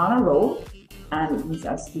Dean's Honor Roll, and these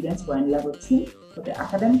are students who are in Level 2 for the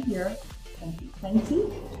academic year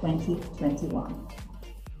 2020-2021.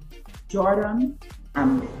 Jordan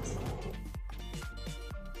Ambit,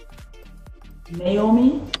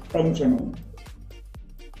 Naomi Benjamin,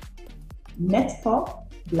 Netfa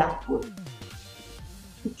Blackwood,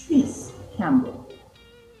 Patrice Campbell,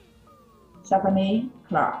 Chapanay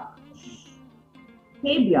Clark,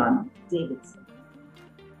 Fabian Davidson,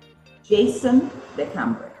 Jason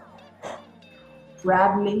DeCambre,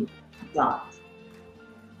 Bradley Dodd,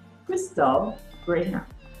 Crystal Graham,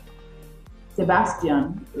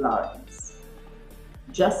 Sebastian Lawrence,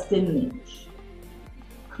 Justin Lynch,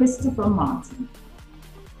 Christopher Martin,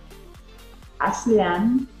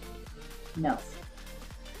 Ashley-Ann Nelson,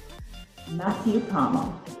 Matthew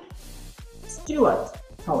Palmer, Stuart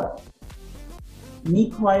Howell,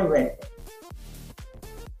 Nikoi Red,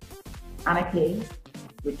 Anna-Kay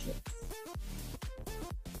Richards,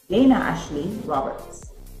 Dana Ashley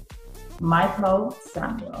Roberts, Michael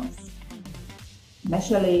Samuels,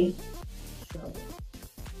 Meshale Sherwood,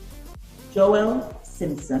 Joel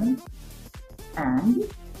Simpson, and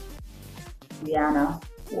Rihanna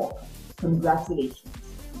Walker. Congratulations to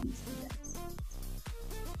these students.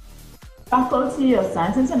 Faculty of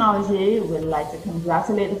Science and Technology would like to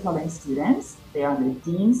congratulate the following students. They are on the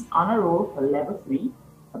Dean's Honor Roll for Level 3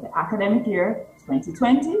 for the academic year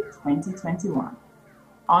 2020-2021.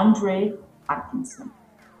 Andre Atkinson,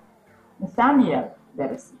 Nathaniel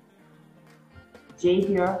Ledesi,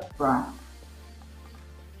 Javier Bryan,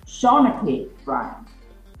 Shauna Bryan,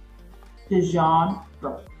 Dejan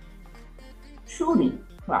Brooke, Trudy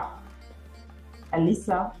Clark,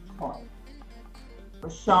 Elisa Hoy,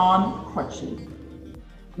 Rashawn Crutchley,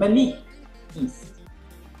 Malik East,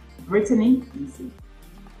 Brittany Easy,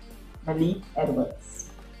 Malik Edwards,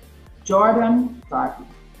 Jordan Garvey,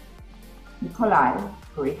 Nikolai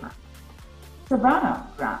Graham, Savannah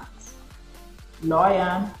Grant,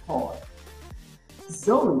 Loyan Hall,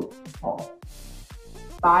 Zoe Hall,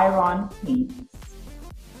 Byron Haynes,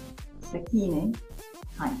 Shakine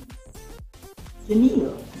Hines,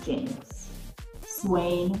 Janelle James,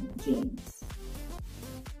 Swain James,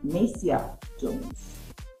 Macia Jones,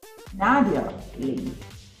 Nadia Lee,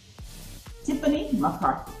 Tiffany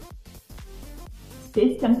McCarthy,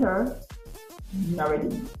 State Center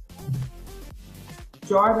Nuruddin,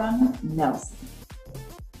 Jordan Nelson,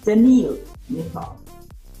 Daniel Nicole,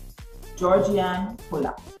 Georgianne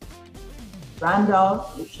Pulla, Randall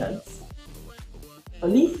Richards,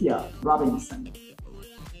 Alethea Robinson,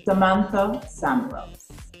 Samantha Samuels,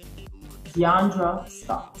 Deandra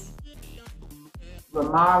Scott,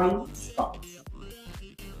 Ramari Scott,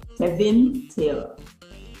 Kevin Taylor,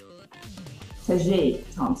 Tajay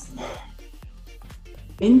Thompson,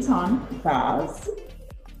 Binton Vaz,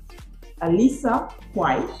 Alisa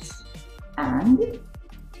White, and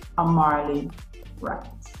Amarly Wright.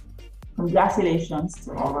 Congratulations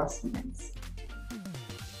to all our students.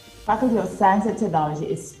 Faculty of Science and Technology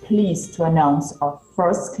is pleased to announce our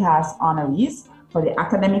first class honorees for the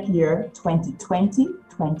academic year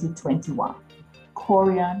 2020-2021.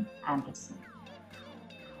 Corian Anderson,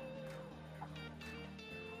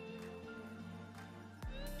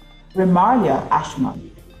 Remalia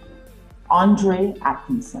Ashman, Andre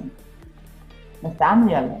Atkinson,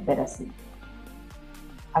 Nathaniel Bedasi,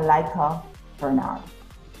 Alika Bernard,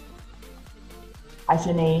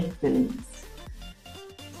 Ajane Billings,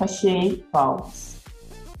 Tashay Fowles,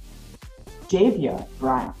 Javier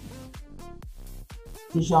Bryan,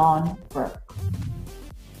 Dijon Burke,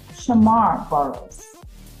 Shamar Burrows,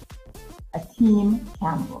 Akeem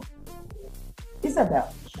Campbell,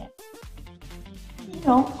 Isabel Chen,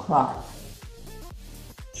 Tino Clark,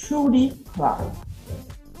 Trudy Clark,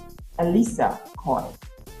 Elisa Coy,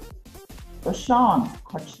 Rashawn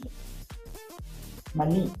Crutchley,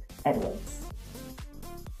 Malik Edwards,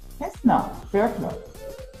 Hesna Fairclough,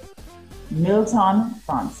 Milton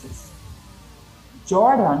Francis,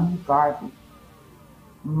 Jordan Garvey,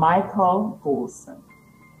 Michael Golson,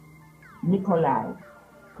 Nikolai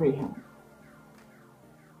Graham,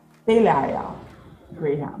 Thelia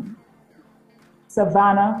Graham,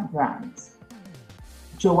 Savannah Grant,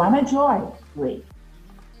 Joanna Joy Gray,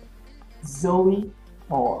 Zoe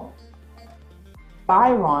Hall,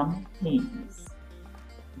 Byron Haynes,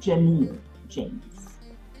 Janelle James,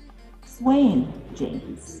 Swain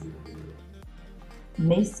James,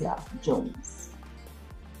 Nacia Jones,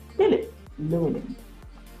 Philip Llewellyn,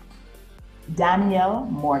 Danielle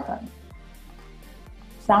Morgan,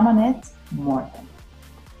 Samonet Morgan,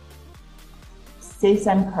 Stacey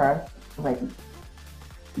Kerr Reddy,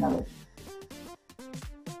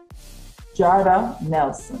 Jarda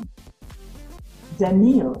Nelson,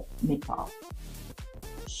 Daniel Nicol,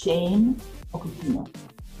 Shane Okupino,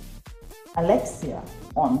 Alexia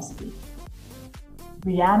Ormsby,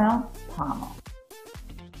 Brianna Palmer,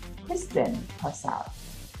 Kristen Hassar,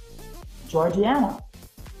 Georgiana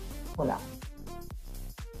Pola,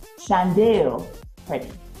 Shandale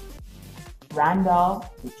Preddy, Randall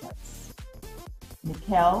Richards,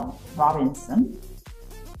 Mikkel Robinson,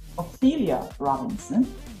 Ophelia Robinson,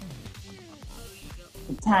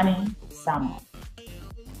 Tani Samuel,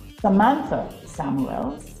 Samantha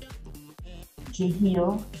Samuels,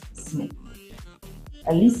 Jahil Smith,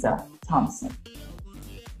 Elisa Thompson,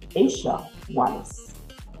 Aisha Wallace,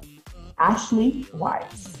 Ashley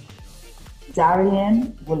Wise,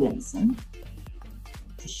 Darian Williamson,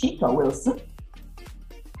 Tashika Wilson,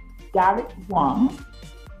 Garrett Wong,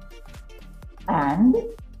 and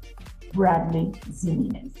Bradley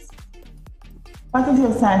Zimenez. Faculty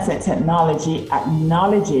of Science and Technology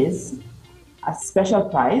acknowledges a special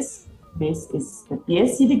prize. This is the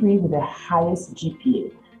BSc degree with the highest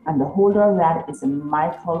GPA, and the holder of that is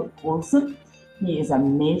Michael Olson. He is a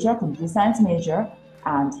major, computer science major,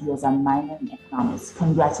 and he has a minor in economics.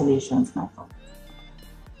 Congratulations, Michael.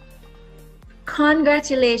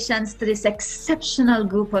 Congratulations to this exceptional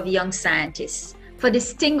group of young scientists for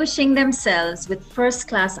distinguishing themselves with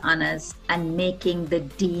first-class honors and making the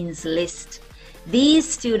Dean's List.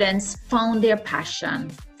 These students found their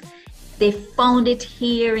passion. They found it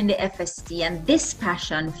here in the FST, and this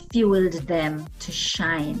passion fueled them to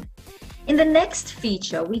shine. In the next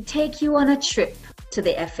feature, we take you on a trip to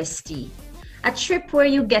the FST, a trip where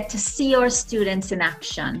you get to see our students in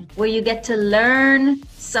action, where you get to learn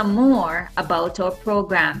some more about our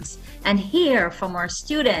programs and hear from our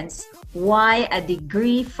students why a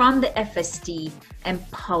degree from the FST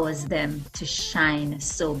empowers them to shine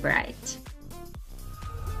so bright.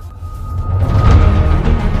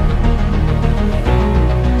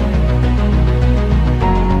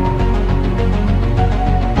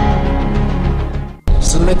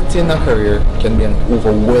 Selecting a career can be an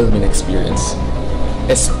overwhelming experience,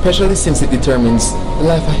 especially since it determines the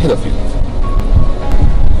life ahead of you.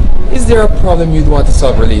 Is there a problem you'd want to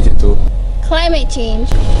solve related to climate change,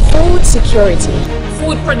 food security,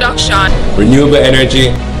 food production, renewable energy,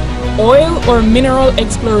 oil or mineral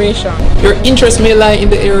exploration? Your interest may lie in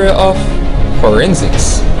the area of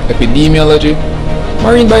forensics, epidemiology,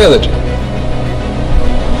 marine biology.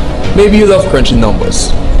 Maybe you love crunching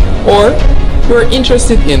numbers, or you are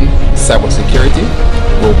interested in cybersecurity,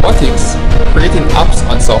 robotics, creating apps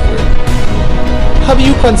and software. Have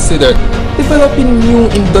you considered developing new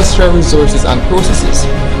industrial resources and processes?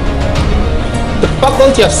 The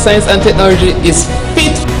Faculty of Science and Technology is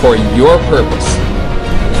fit for your purpose.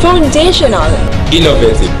 Foundational,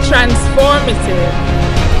 innovative, transformative.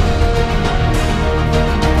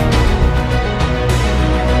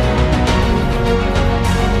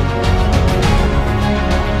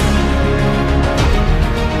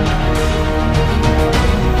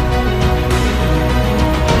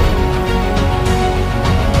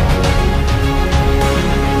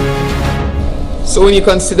 So when you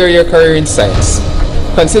consider your career in science,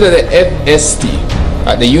 consider the FST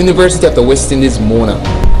at the University of the West Indies, Mona.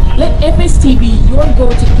 Let FST be your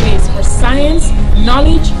go-to place for science,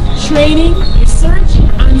 knowledge, training, research,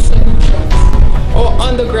 and solutions. Our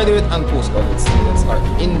undergraduate and postgraduate students are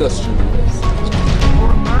industry leaders.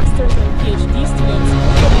 Our masters and PhD students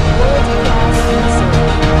get world-class research.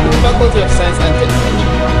 The Faculty of Science and Technology.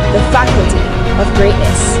 The Faculty of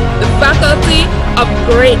Greatness. The Faculty of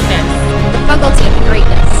Greatness. The Faculty of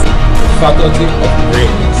Greatness. The Faculty of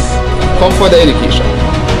Greatness. Come for the education.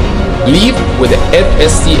 Leave with the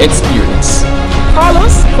FST experience. Call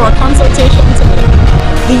us for a consultation today.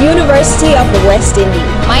 The University of the West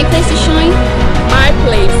Indies. My place to shine. My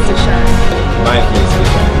place to shine. My place to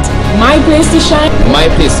shine. My place to shine. My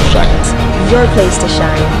place to shine. Your place to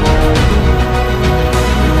shine.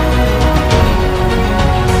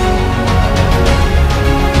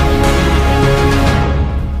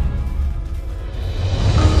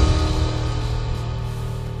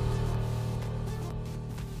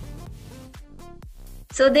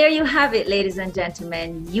 So there you have it, ladies and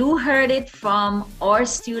gentlemen. You heard it from our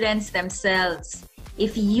students themselves.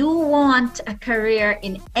 If you want a career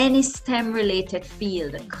in any STEM-related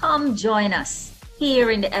field, come join us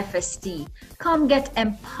here in the FST. Come get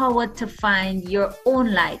empowered to find your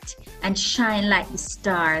own light and shine like the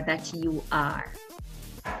star that you are.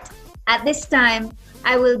 At this time,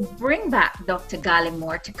 I will bring back Dr.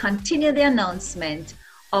 Gallimore to continue the announcement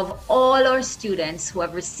of all our students who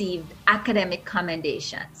have received academic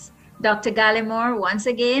commendations. Dr. Gallimore, once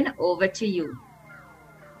again, over to you.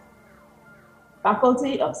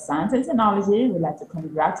 Faculty of Science and Technology would like to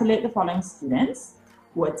congratulate the following students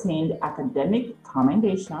who attained academic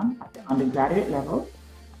commendation at the undergraduate level.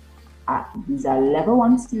 These are level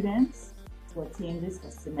 1 students who attained this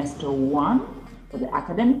for semester 1 for the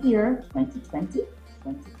academic year 2020-2021.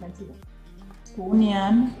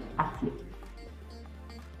 Tonian Affleck,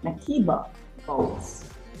 Nakiba Bowles,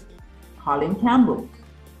 Colin Campbell,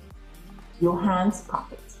 Johannes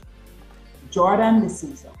Pocket, Jordan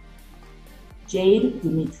D'Souza, Jade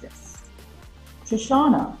Demetrius,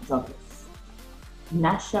 Trishana Douglas,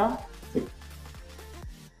 Nasha Tipp,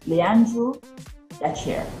 Leandro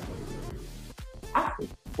Dacher, Affleck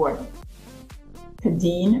Gordon,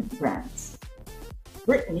 Kadeen Grant,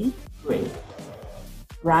 Brittany Gray,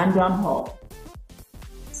 Brandon Hall,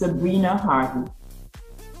 Sabrina Harvey,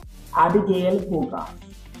 Abigail Hogarth,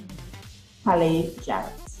 Haley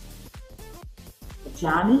Jarrett,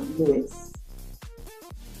 Johnny Lewis,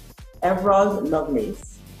 Everald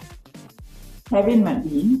Lovelace, Kevin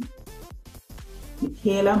McBean,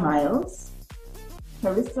 Michaela Miles,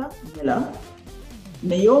 Carissa Miller,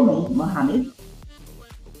 Naomi Mohammed,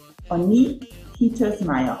 Oni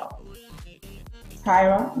Peters-Meyer,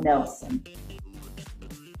 Tyra Nelson,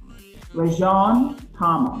 Rajon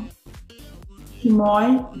Palmer, Kimoy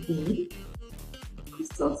Bede,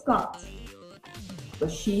 Crystal Scott,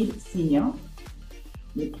 Rashid Sr.,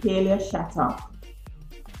 Michaela Shatter,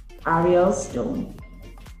 Ariel Stone,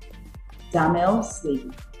 Damel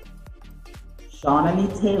Slade, Shauna Lee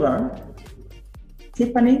Taylor,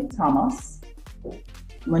 Tiffany Thomas,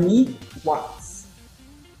 Monique Watts,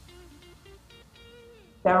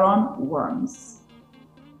 Theron Worms,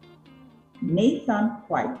 Nathan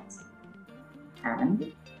White,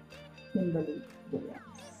 and Kimberly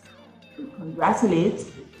Williams. We congratulate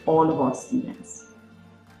all of our students.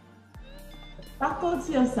 The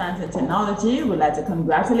Faculty of Science and Technology would like to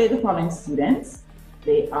congratulate the following students.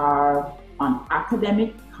 They are on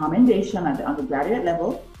academic commendation at the undergraduate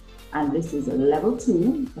level, and this is a level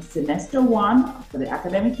 2 for semester 1 for the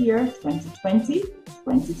academic year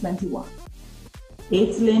 2020-2021.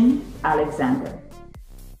 Caitlin Alexander,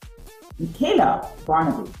 Michaela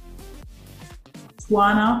Barnaby,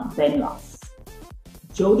 Twana Benlos,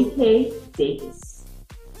 Jody K. Davis,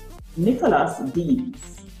 Nicholas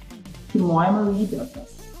Deans, Kimoy Marie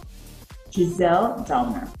Douglas, Giselle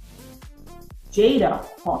Downer, Jada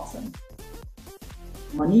Houghton,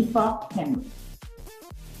 Monifa Henry,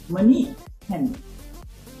 Monique Henry,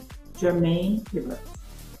 Jermaine Hibbert,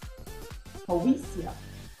 Howesia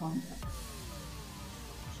Conta,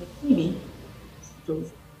 Shakili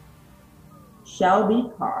Joseph, Shelby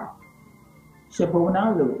Carr, Shabona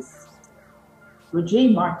Lewis, Roger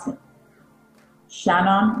Martin,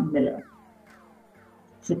 Shannon Miller,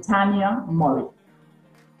 Chaitanya Murray,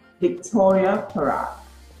 Victoria Parag,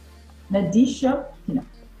 Nadisha Pinnock,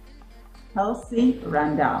 Kelsey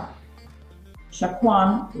Randall,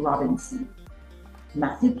 Shaquan Robinson,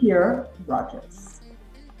 Matthew Pierre Rogers,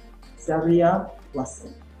 Zaria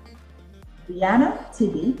Russell, Brianna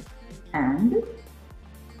Tibby, and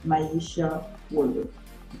Maisha Woolwood.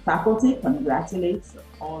 The faculty congratulates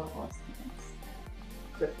all of our students.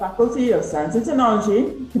 The Faculty of Science and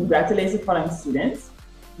Technology congratulates the following students.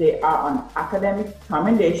 They are on academic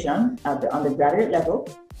commendation at the undergraduate level.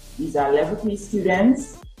 These are level 3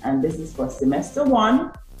 students, and this is for semester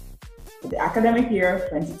 1 for the academic year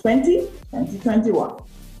 2020-2021.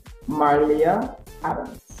 Marlia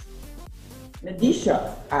Adams,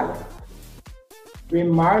 Nadisha Allen,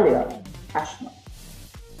 Rimarlia Ashman,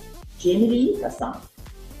 Jamie Lee Gassan,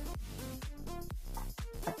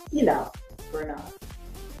 Akila Bernard,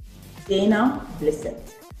 Dana Blissett,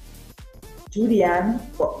 Julianne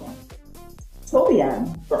Buckman,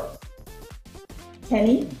 Tobianne Burke,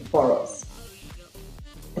 Kenny Burrows,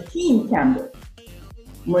 Akeem Campbell,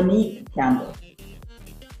 Monique Campbell,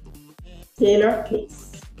 Taylor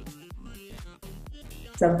Case,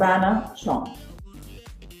 Savannah Chong,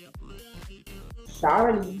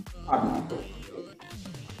 Sharalee Hodman,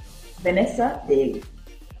 Vanessa Daly,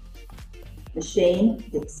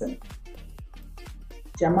 Lashane Dixon,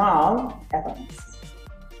 Jamal Evans,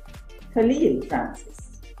 Khalil Francis,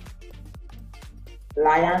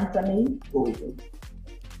 Lyanthony Golden,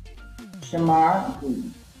 Shamar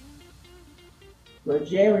Green,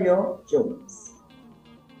 Rogerio Jones,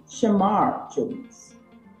 Shamar Jones,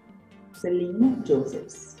 Celine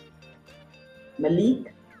Josephs,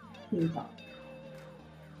 Malik Pinton,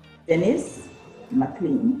 Dennis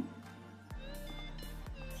McLean,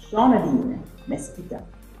 Jonadine Mesquita,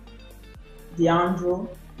 Deandro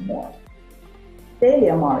Moore,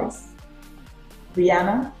 Thalia Morris,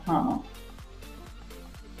 Brianna Palmer,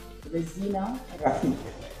 Razina Rafiq,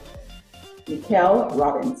 Mikkel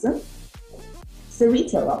Robinson,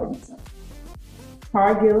 Sarita Robinson,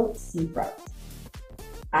 Cargill Seafright,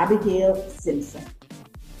 Abigail Simpson,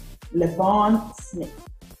 Levon Smith,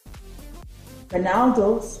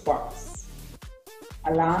 Ronaldo Sparks,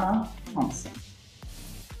 Alana Thompson,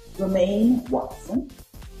 Romaine Watson,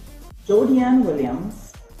 Jodianne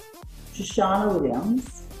Williams, Shoshana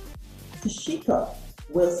Williams, Tashika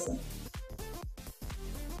Wilson,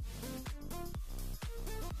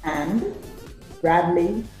 and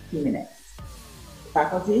Bradley Jimenez.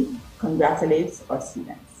 Faculty congratulates our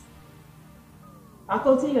students.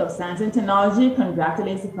 Faculty of Science and Technology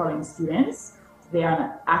congratulates the following students. They are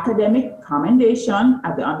on academic commendation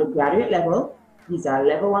at the undergraduate level. These are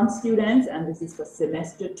level 1 students, and this is for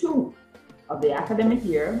semester 2 of the academic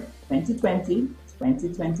year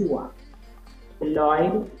 2020-2021.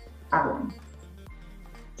 Lloyd Allen,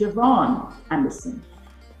 Javon Anderson,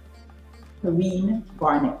 Karine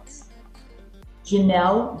Barnett,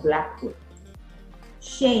 Janelle Blackwood,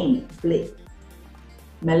 Shane Blake,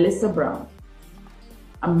 Melissa Brown,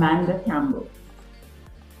 Amanda Campbell,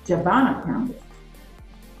 Javana Campbell,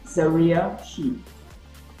 Zaria Shee,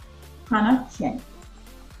 Hannah Chen,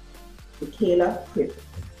 Michaela Cribb,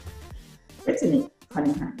 Brittany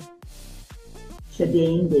Cunningham,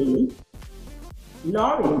 Shadane Daly,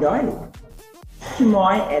 Laurie Doyle,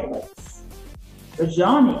 Kimoy Edwards,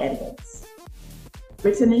 Rajani Edwards,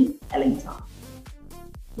 Brittany Ellington,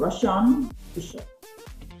 Rashawn Bishop,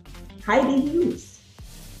 Heidi Hughes,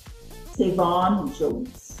 Tavon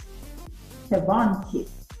Jones, Tavon Kidd,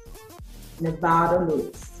 Nevada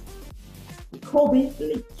Lewis, Kobe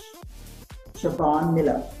Lynch, Siobhan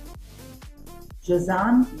Miller,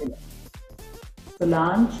 Jazan Miller,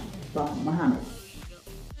 Solange Mohammed,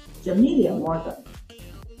 Jamelia Morgan,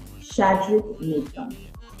 Shadrick Nathan,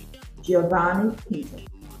 Giovanni Pinto,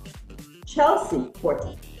 Chelsea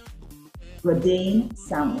Porter, Radane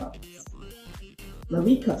Samuels,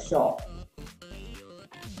 Marika Shaw,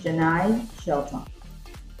 Janai Shelton,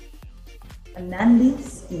 Anandi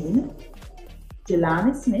Steen,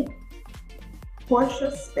 Jelani Smith,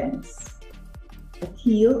 Portia Spence,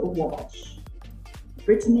 Akil Walsh,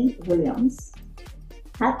 Brittany Williams,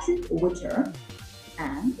 Patrick Witter,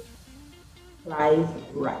 and Clive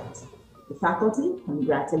Wright. The faculty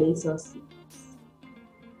congratulates our students.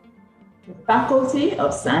 The Faculty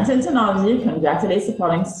of Science and Technology congratulates the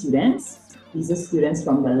following students. These are students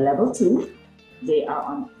from the level 2. They are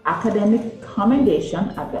on academic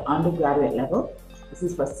commendation at the undergraduate level. This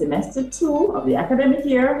is for semester 2 of the academic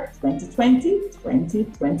year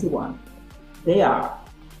 2020-2021. They are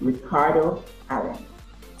Ricardo Allen,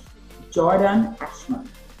 Jordan Ashman,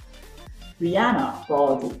 Brianna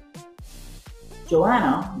Baldy,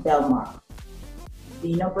 Joanna Belmar,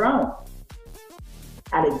 Dina Brown,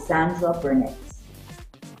 Alexandra Burnett,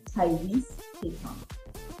 Tyrese Payton,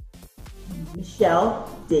 Michelle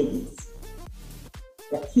Davies,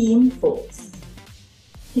 Raheem Folks,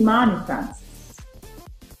 Himani Francis,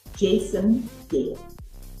 Jason Gale,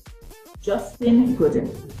 Justin Gooden,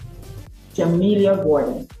 Jamelia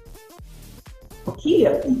Gordon,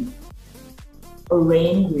 Okelia Green,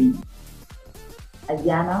 Orain Green,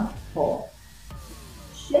 Ayana Hall,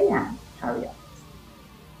 Cheyenne Harriet,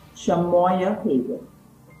 Shamoya Hazel,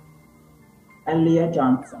 Aaliyah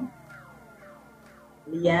Johnson,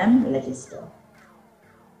 Leanne Legister,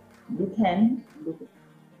 Luken Luke,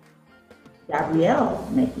 Gabrielle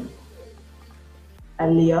Mackey,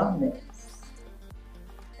 Aaliyah Mills,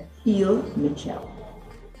 Akil Mitchell,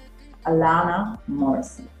 Alana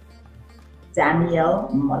Morrison, Danielle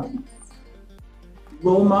Mullins,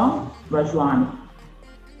 Roma Rajwani,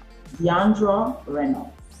 Deandra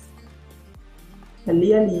Reynolds,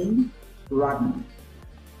 Kalia Lee Rodney,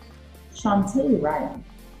 Shantae Ryan,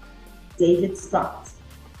 David Scott,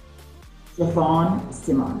 Javon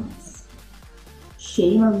Simmons,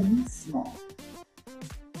 Shay Marie Small,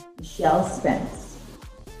 Michelle Spence,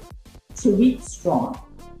 Tariq Strong,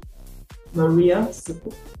 Maria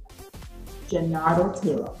Supu, Gennaro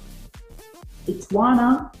Taylor,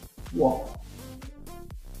 Itwana Walker,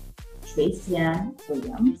 Tracy-Ann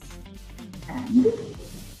Williams, and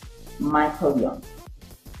Michael Young.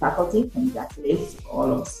 Faculty congratulates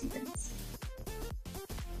all our students.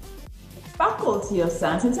 The Faculty of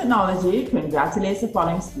Science and Technology congratulates the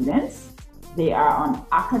following students. They are on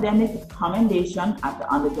academic commendation at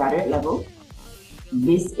the undergraduate level.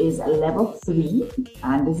 This is a level 3,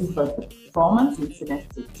 and this is for performance in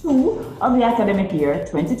semester 2 of the academic year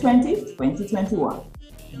 2020-2021.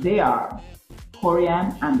 They are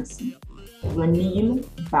Corian Anderson, Reneel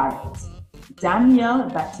Barrett, Danielle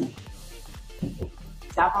Batik,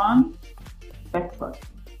 Davon Beckford,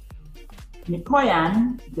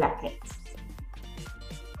 Nikoyan Blackett,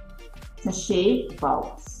 Tashay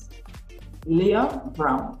Bowles, Leah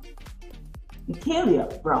Brown,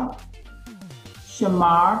 Michaelia Brown,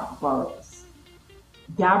 Shamar Burrows,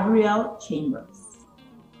 Gabrielle Chambers,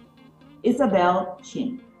 Isabel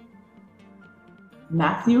Chin,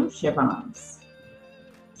 Matthew Chevans,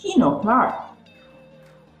 Keno Clark,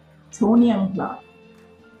 Tony M. Clark,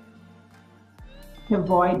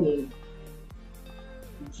 Kevoy Day,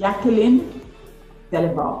 Jacqueline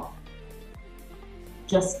Delaval,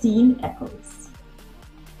 Justine Eccles,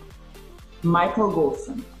 Michael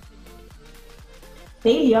Golson,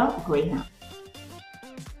 Thalia Graham,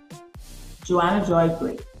 Joanna Joy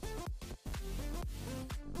Gray,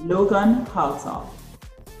 Logan Halsall,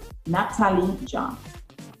 Natalie John,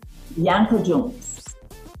 Bianca Jones,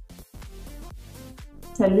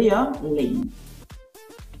 Talia Lane,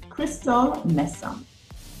 Crystal Messa,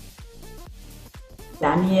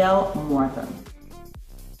 Danielle Morgan,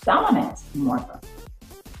 Samanet Morgan,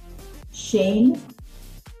 Shane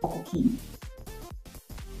Okini,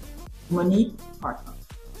 Monique Parker,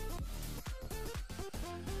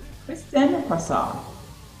 Kristen Prasad,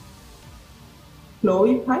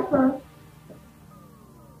 Chloe Piper,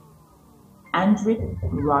 Andrick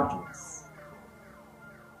Rogers,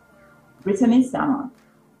 Brittany Salmon,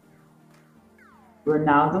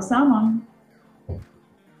 Ronaldo Salmon,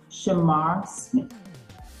 Shamar Smith,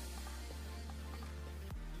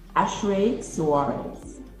 Ashray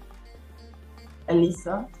Suarez,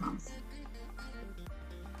 Elisa Thompson,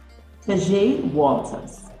 Tajay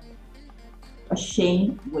Walters,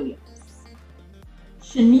 Shane Williams,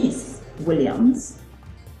 Shanice Williams,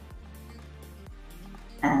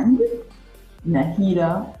 and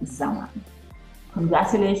Nahida Zaman.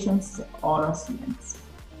 Congratulations to all our students.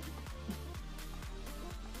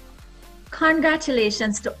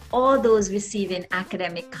 Congratulations to all those receiving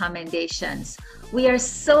academic commendations. We are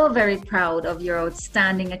so very proud of your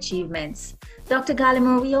outstanding achievements. Dr.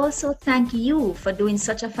 Gallimore, we also thank you for doing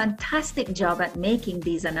such a fantastic job at making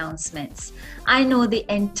these announcements. I know the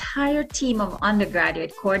entire team of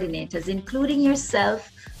undergraduate coordinators, including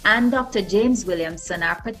yourself and Dr. James Williamson,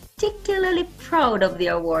 are particularly proud of the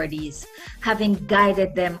awardees, having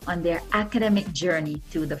guided them on their academic journey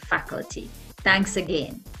through the faculty. Thanks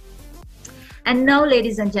again. And now,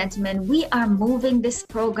 ladies and gentlemen, we are moving this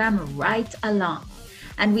program right along,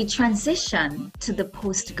 and we transition to the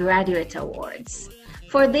postgraduate awards.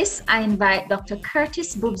 For this, I invite Dr.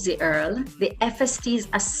 Curtis Boobsy Earl, the FST's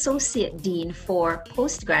Associate Dean for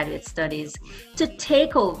Postgraduate Studies, to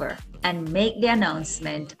take over and make the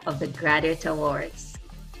announcement of the graduate awards.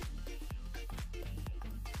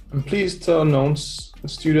 I'm pleased to announce the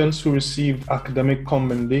students who received academic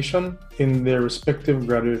commendation in their respective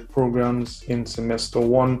graduate programs in semester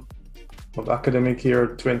 1 of academic year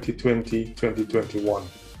 2020-2021.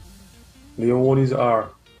 The awardees are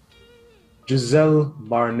Giselle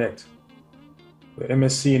Barnett, the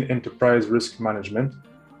MSc in Enterprise Risk Management,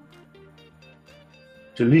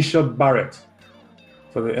 Jaleisha Barrett,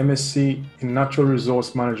 for the MSc in Natural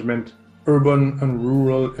Resource Management, Urban and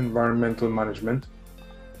Rural Environmental Management,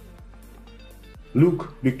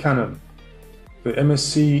 Luke Buchanan, the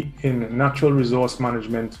MSc in Natural Resource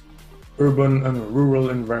Management, Urban and Rural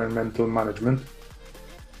Environmental Management,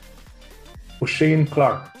 O'Shane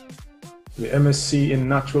Clark, the MSc in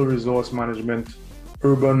Natural Resource Management,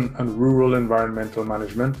 Urban and Rural Environmental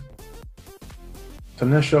Management,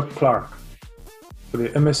 Tanesha Clark, for the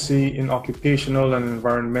MSc in Occupational and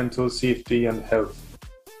Environmental Safety and Health,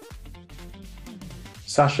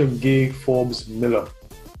 Sasha Gay Forbes Miller,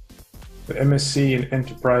 the MSc in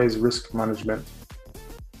Enterprise Risk Management,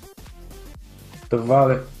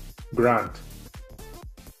 Tavale Grant,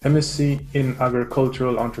 MSc in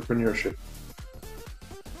Agricultural Entrepreneurship,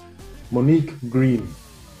 Monique Green,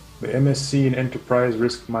 the MSc in Enterprise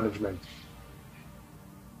Risk Management,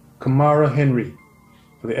 Kamara Henry,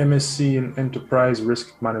 for the MSc in Enterprise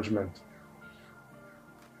Risk Management,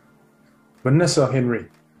 Vanessa Henry,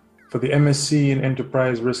 for the MSc in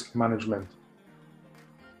Enterprise Risk Management,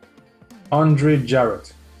 Andre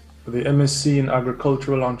Jarrett, for the MSc in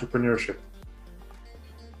Agricultural Entrepreneurship,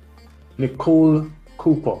 Nicole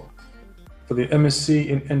Cooper, for the MSc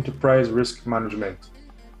in Enterprise Risk Management,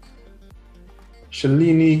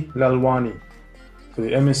 Shalini Lalwani, for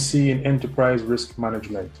the MSc in Enterprise Risk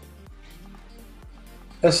Management,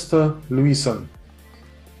 Esther Louison,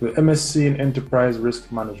 for the MSc in Enterprise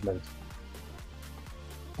Risk Management,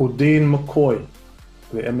 O'Dane McCoy,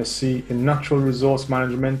 for the MSc in Natural Resource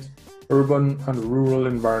Management, Urban and Rural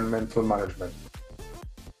Environmental Management.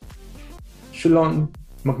 Shilon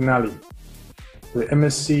McNally for the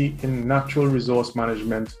MSc in Natural Resource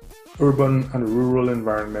Management, Urban and Rural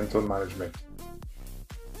Environmental Management.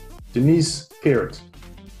 Denise Peart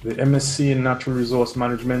for the MSc in Natural Resource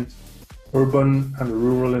Management, Urban and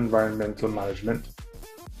Rural Environmental Management.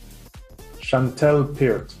 Chantel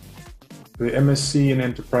Peart for the MSc in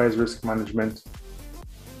Enterprise Risk Management.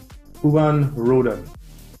 Huan Roden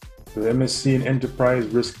for the MSc in Enterprise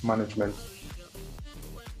Risk Management.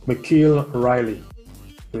 Mikhail Riley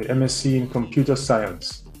for the MSc in Computer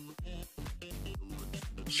Science.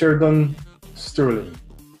 Sheridan Sterling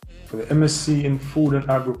for the MSc in Food and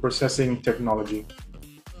Agro-Processing Technology.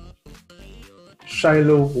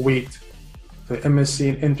 Shiloh Waite for the MSc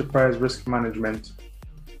in Enterprise Risk Management,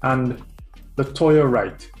 and Latoya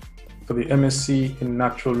Wright for the MSc in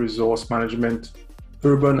Natural Resource Management,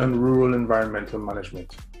 Urban and Rural Environmental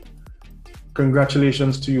Management.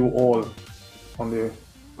 Congratulations to you all on the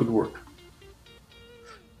good work.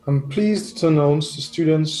 I'm pleased to announce the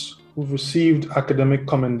students who've received academic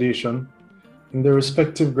commendation in their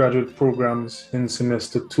respective graduate programs in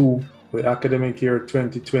Semester 2 for the academic year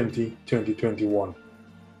 2020-2021.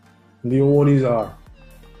 The awardees are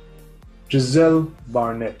Giselle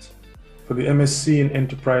Barnett for the MSc in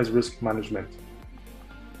Enterprise Risk Management,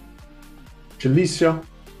 Jalicia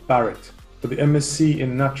Barrett for the MSc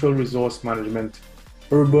in Natural Resource Management,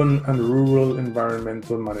 Urban and Rural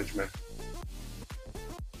Environmental Management,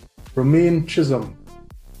 Romaine Chisholm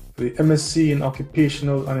for the MSc in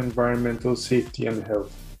Occupational and Environmental Safety and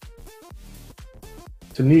Health,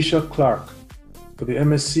 Tanisha Clark for the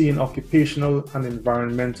MSc in Occupational and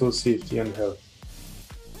Environmental Safety and Health,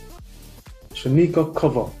 Shanika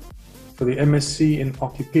Cover for the MSc in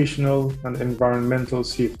Occupational and Environmental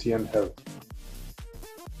Safety and Health,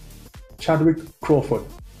 Chadwick Crawford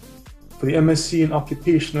for the MSc in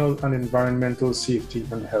Occupational and Environmental Safety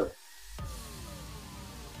and Health,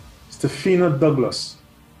 Stefina Douglas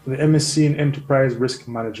for the MSc in Enterprise Risk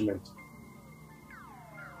Management,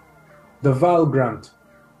 Deval Grant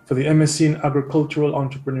for the MSc in Agricultural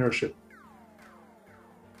Entrepreneurship,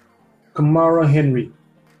 Kamara Henry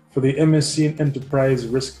for the MSc in Enterprise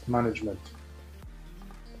Risk Management,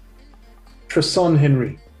 Tresson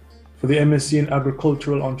Henry for the MSc in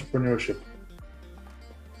Agricultural Entrepreneurship,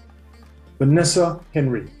 Vanessa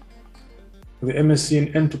Henry for the MSc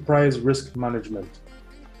in Enterprise Risk Management,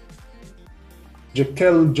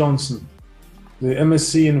 Jaquel Johnson for the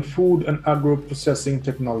MSc in Food and Agro-Processing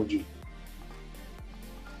Technology,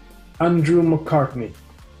 Andrew McCartney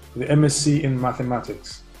for the MSc in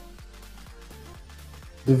Mathematics,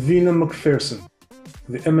 Davina McPherson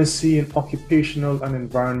for the MSc in Occupational and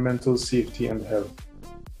Environmental Safety and Health,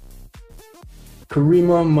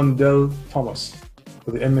 Karima Mundell Thomas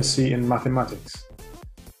for the MSc in Mathematics,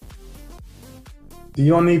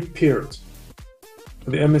 Dione Peart for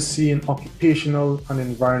the MSc in Occupational and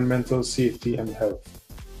Environmental Safety and Health,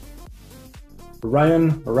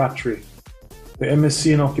 Ryan Rattray for the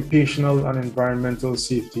MSc in Occupational and Environmental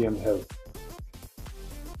Safety and Health,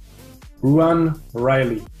 Ruan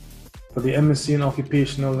Riley for the MSc in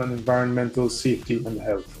Occupational and Environmental Safety and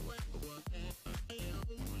Health,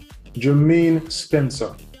 Jermaine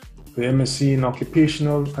Spencer for the MSc in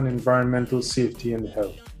Occupational and Environmental Safety and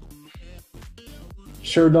Health,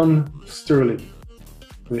 Sheridan Sterling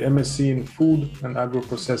for the MSc in Food and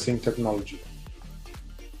Agro-Processing Technology,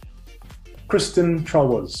 Kristen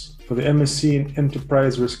Trowers for the MSc in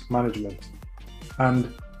Enterprise Risk Management,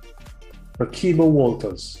 and Rakiba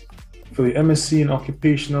Walters for the MSc in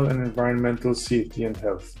Occupational and Environmental Safety and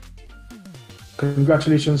Health.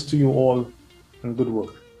 Congratulations to you all and good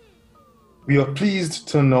work. We are pleased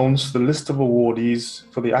to announce the list of awardees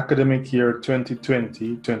for the academic year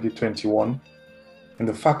 2020-2021 in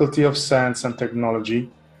the Faculty of Science and Technology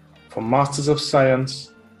for Masters of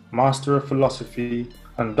Science, Master of Philosophy,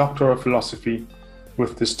 and Doctor of Philosophy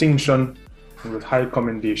with distinction and with high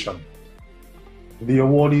commendation. The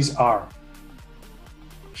awardees are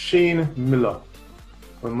Shane Miller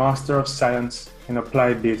for Master of Science in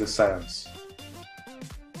Applied Data Science,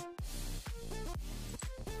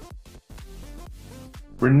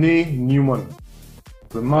 Renee Newman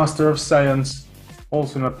for Master of Science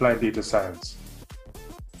also in Applied Data Science,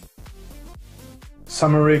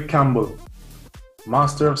 Samaray Campbell,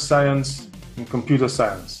 Master of Science in Computer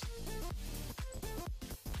Science,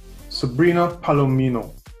 Sabrina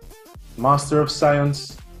Palomino, Master of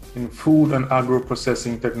Science in Food and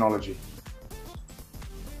Agro-Processing Technology,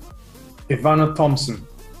 Ivana Thompson,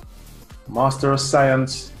 Master of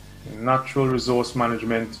Science in Natural Resource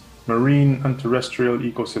Management, Marine and Terrestrial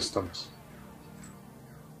Ecosystems.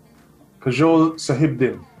 Kajol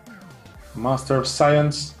Sahibdin, Master of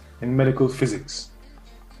Science in Medical Physics.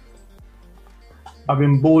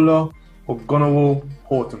 Abimbola Ogonowo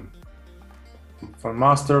Horton, for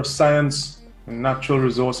Master of Science in Natural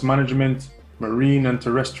Resource Management, Marine and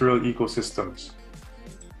Terrestrial Ecosystems.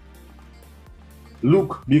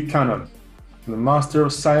 Luke Buchanan, the Master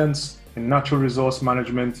of Science in Natural Resource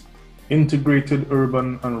Management, Integrated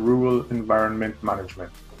Urban and Rural Environment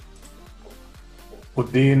Management.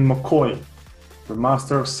 Odane McCoy, the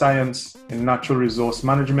Master of Science in Natural Resource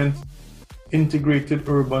Management, Integrated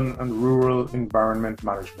Urban and Rural Environment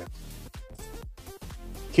Management.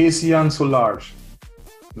 Casey-Ann Solarge,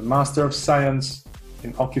 the Master of Science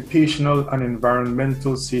in Occupational and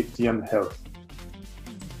Environmental Safety and Health.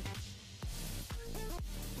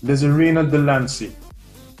 Desirena Delancey,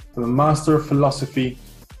 the Master of Philosophy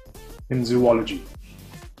in Zoology.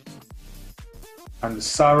 And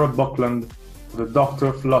Sarah Buckland, the Doctor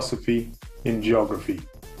of Philosophy in Geography.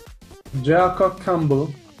 Jayaka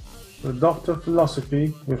Campbell, the Doctor of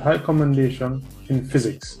Philosophy with High Commendation in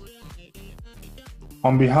Physics.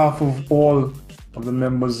 On behalf of all of the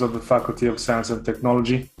members of the Faculty of Science and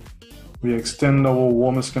Technology, we extend our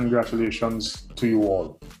warmest congratulations to you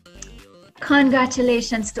all.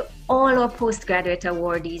 Congratulations to all our postgraduate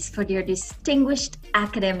awardees for their distinguished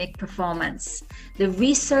academic performance. The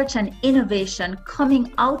research and innovation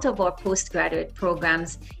coming out of our postgraduate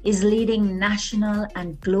programs is leading national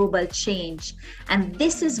and global change, and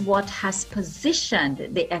this is what has positioned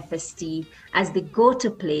the FST as the go-to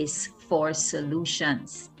place for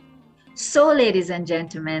solutions. So, ladies and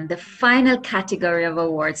gentlemen, the final category of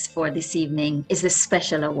awards for this evening is the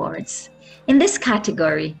Special Awards. In this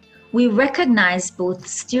category, we recognize both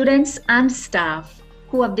students and staff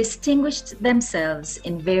who have distinguished themselves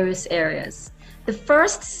in various areas. The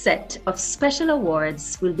first set of special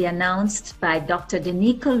awards will be announced by Dr.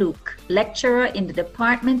 Danica Luke, lecturer in the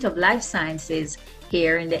Department of Life Sciences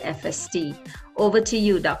here in the FST. Over to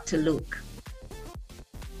you, Dr. Luke.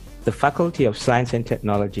 The Faculty of Science and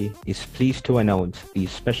Technology is pleased to announce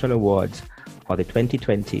these special awards for the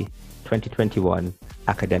 2020-2021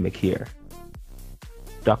 academic year.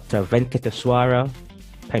 Dr. Venkateswara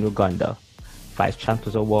Penuganda, Vice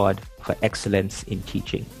Chancellor's Award for Excellence in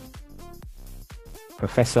Teaching.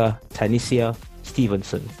 Professor Tanisha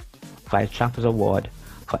Stevenson, Vice Chancellor's Award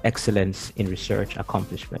for Excellence in Research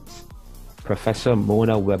Accomplishments. Professor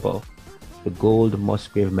Mona Weber, the Gold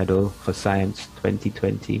Musgrave Medal for Science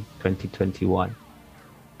 2020-2021.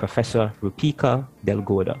 Professor Rupika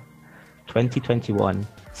Delgoda, 2021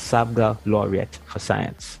 SABGA Laureate for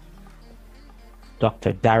Science.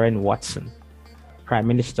 Dr. Darren Watson, Prime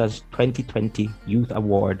Minister's 2020 Youth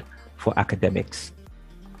Award for Academics.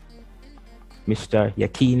 Mr.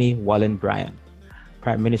 Yakini Wallen Bryan,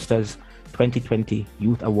 Prime Minister's 2020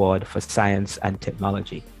 Youth Award for Science and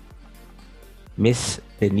Technology. Miss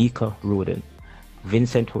Danica Roden,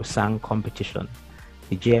 Vincent Hosang Competition,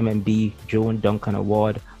 the JMMB Joan Duncan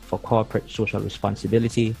Award for Corporate Social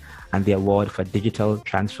Responsibility, and the Award for Digital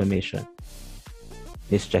Transformation.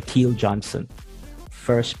 Ms. Jaquil Johnson,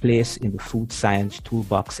 first place in the Food Science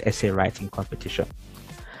Toolbox Essay Writing Competition.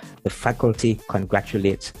 The faculty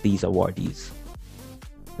congratulates these awardees.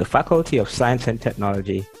 The Faculty of Science and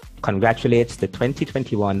Technology congratulates the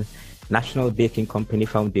 2021 National Baking Company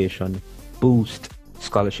Foundation Boost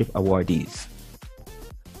Scholarship awardees.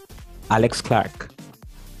 Alex Clark,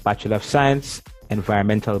 Bachelor of Science,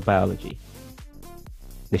 Environmental Biology.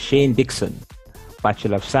 Lashane Dixon,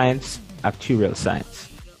 Bachelor of Science, Actuarial Science.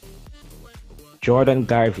 Jordan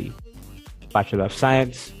Garvey, Bachelor of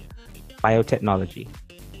Science, Biotechnology.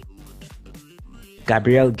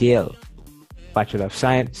 Gabrielle Gale, Bachelor of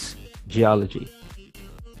Science, Geology.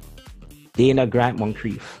 Dana Grant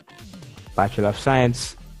Moncrief, Bachelor of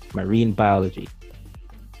Science, Marine Biology.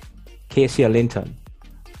 Casey Linton,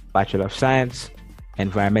 Bachelor of Science,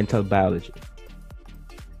 Environmental Biology.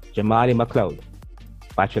 Jamali McLeod,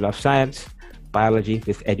 Bachelor of Science, Biology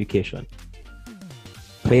with Education.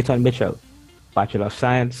 Clayton Mitchell, Bachelor of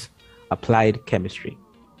Science, Applied Chemistry.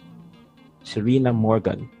 Serena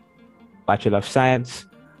Morgan, Bachelor of Science,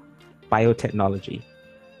 Biotechnology.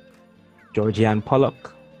 Georgianne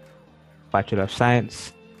Pollock, Bachelor of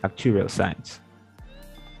Science, Actuarial Science.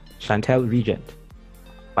 Chantel Regent,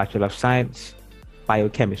 Bachelor of Science,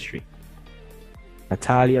 Biochemistry.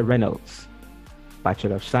 Natalia Reynolds,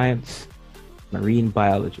 Bachelor of Science, Marine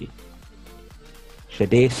Biology.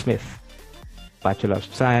 Shade Smith, Bachelor of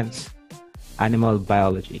Science, Animal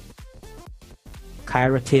Biology.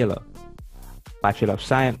 Kyra Taylor, Bachelor of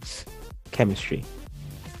Science, Chemistry.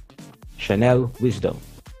 Chanel Wisdom,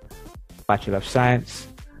 Bachelor of Science,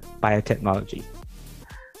 Biotechnology.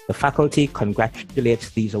 The faculty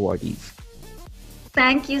congratulates these awardees.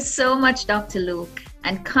 Thank you so much, Dr. Luke,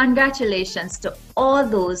 and congratulations to all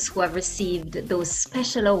those who have received those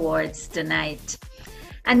special awards tonight.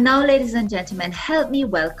 And now, ladies and gentlemen, help me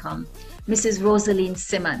welcome Mrs. Rosaline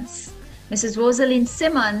Simmons. Mrs. Rosaline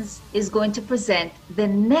Simmons is going to present the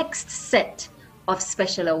next set of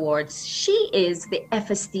special awards. She is the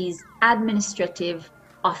FST's Administrative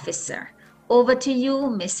Officer. Over to you,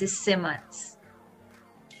 Mrs. Simmons.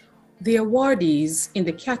 The awardees in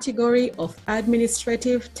the category of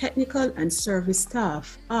Administrative, Technical, and Service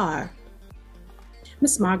Staff are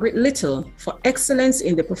Ms. Margaret Little for excellence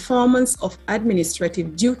in the performance of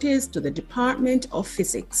administrative duties to the Department of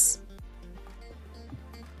Physics.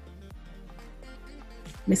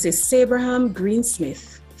 Mrs. Sabraham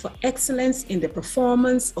Greensmith for excellence in the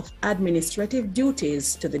performance of administrative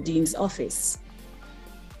duties to the Dean's Office.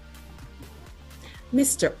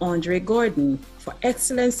 Mr. Andre Gordon for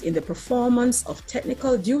excellence in the performance of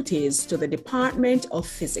technical duties to the Department of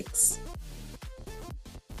Physics.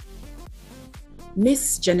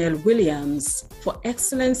 Miss Janelle Williams for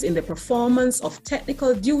excellence in the performance of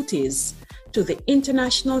technical duties to the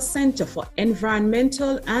International Center for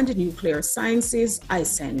Environmental and Nuclear Sciences,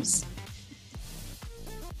 ICENS.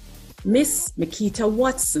 Miss Makita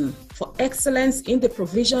Watson for excellence in the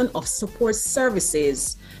provision of support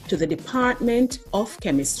services to the Department of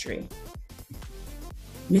Chemistry.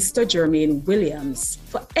 Mr. Jermaine Williams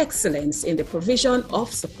for excellence in the provision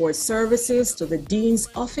of support services to the Dean's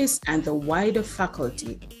Office and the wider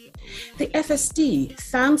faculty. The FST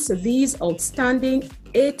thanks these outstanding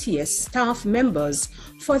ATS staff members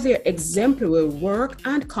for their exemplary work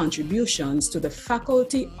and contributions to the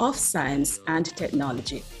Faculty of Science and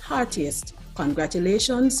Technology. Heartiest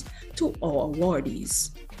congratulations to our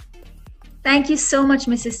awardees. Thank you so much,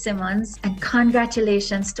 Mrs. Simmons, and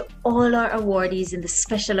congratulations to all our awardees in the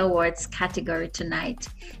Special Awards category tonight.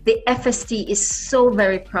 The FST is so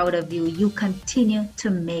very proud of you. You continue to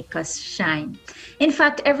make us shine. In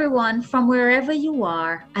fact, everyone, from wherever you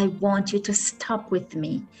are, I want you to stop with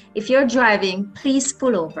me. If you're driving, please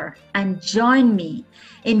pull over and join me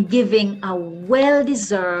in giving a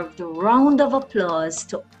well-deserved round of applause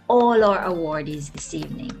to all our awardees this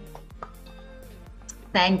evening.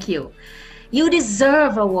 Thank you. You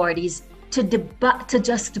deserve, awardees, to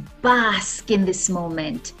just bask in this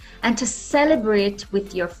moment and to celebrate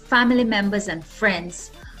with your family members and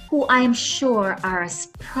friends who I am sure are as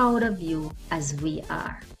proud of you as we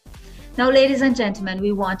are. Now, ladies and gentlemen,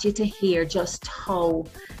 we want you to hear just how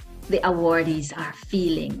the awardees are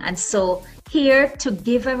feeling. And so here to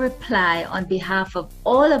give a reply on behalf of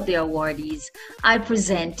all of the awardees, I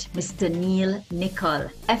present Mr. Neil Nicol,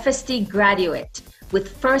 FST graduate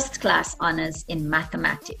with first class honors in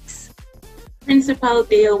mathematics. Principal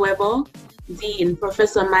Dale Weber, Dean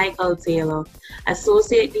Professor Michael Taylor,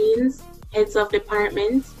 Associate Deans, Heads of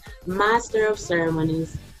Departments, Master of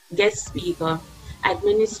Ceremonies, Guest Speaker,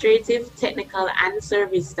 Administrative, Technical, and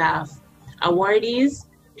Service Staff, awardees,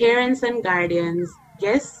 parents and guardians,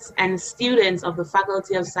 guests, and students of the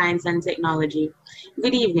Faculty of Science and Technology.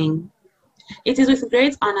 Good evening. It is with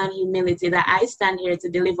great honor and humility that I stand here to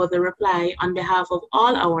deliver the reply on behalf of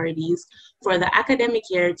all awardees for the academic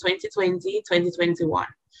year 2020-2021,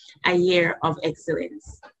 a year of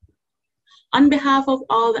excellence. On behalf of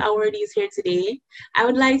all the awardees here today, I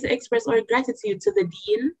would like to express our gratitude to the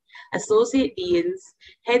Dean, Associate Deans,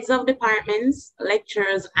 Heads of Departments,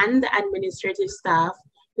 lecturers, and the administrative staff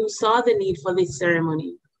who saw the need for this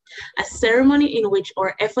ceremony. A ceremony in which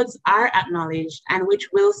our efforts are acknowledged and which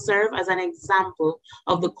will serve as an example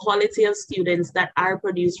of the quality of students that are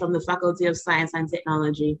produced from the Faculty of Science and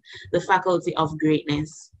Technology, the Faculty of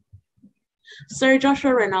Greatness. Sir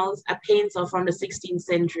Joshua Reynolds, a painter from the 16th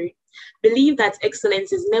century, believed that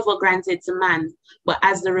excellence is never granted to man, but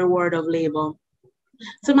as the reward of labor.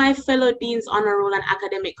 To my fellow Dean's Honor Roll and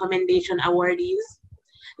Academic Commendation awardees,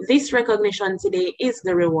 this recognition today is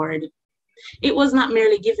the reward. It was not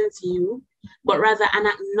merely given to you, but rather an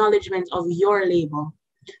acknowledgement of your labor.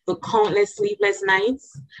 The countless sleepless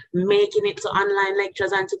nights, making it to online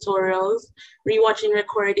lectures and tutorials, rewatching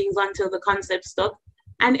recordings until the concept stuck,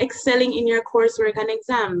 and excelling in your coursework and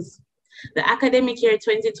exams. The academic year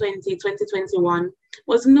 2020-2021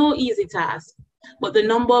 was no easy task, but the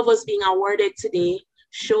number of us being awarded today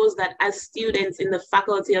shows that as students in the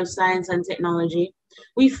Faculty of Science and Technology,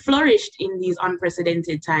 we flourished in these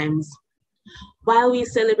unprecedented times. While we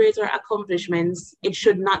celebrate our accomplishments, it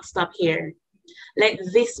should not stop here. Let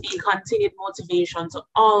this be continued motivation to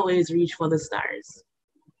always reach for the stars.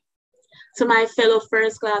 To my fellow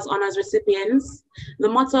first class honors recipients, the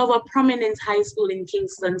motto of a prominent high school in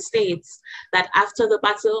Kingston states that after the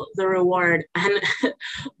battle, the reward. And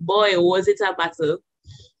boy, was it a battle.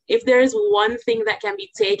 If there is one thing that can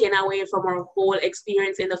be taken away from our whole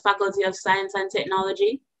experience in the Faculty of Science and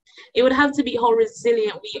Technology, it would have to be how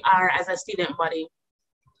resilient we are as a student body.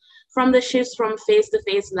 From the shifts from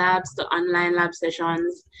face-to-face labs to online lab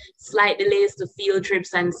sessions, slight delays to field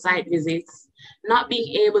trips and site visits, not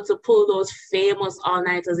being able to pull those famous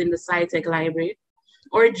all-nighters in the SciTech library,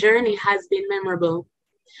 our journey has been memorable.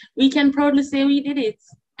 We can proudly say we did it,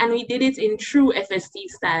 and we did it in true FST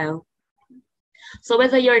style. So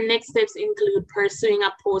whether your next steps include pursuing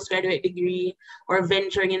a postgraduate degree or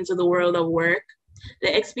venturing into the world of work,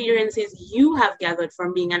 the experiences you have gathered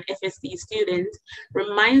from being an FST student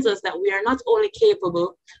reminds us that we are not only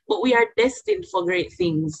capable, but we are destined for great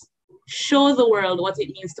things. Show the world what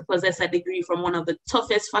it means to possess a degree from one of the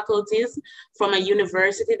toughest faculties from a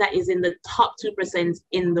university that is in the top 2%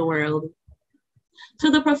 in the world.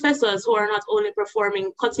 To the professors who are not only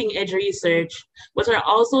performing cutting-edge research, but are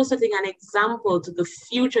also setting an example to the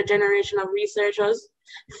future generation of researchers,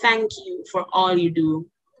 thank you for all you do.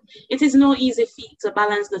 It is no easy feat to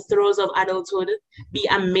balance the throes of adulthood, be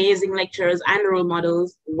amazing lecturers and role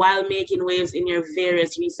models while making waves in your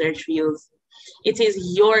various research fields. It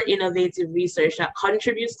is your innovative research that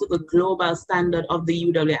contributes to the global standard of the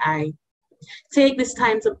UWI. Take this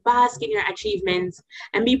time to bask in your achievements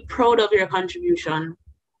and be proud of your contribution.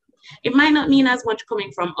 It might not mean as much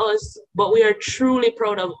coming from us, but we are truly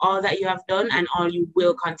proud of all that you have done and all you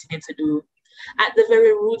will continue to do. At the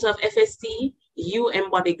very root of FST, you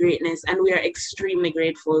embody greatness, and we are extremely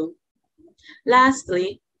grateful.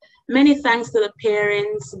 Lastly, many thanks to the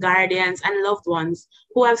parents, guardians, and loved ones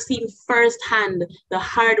who have seen firsthand the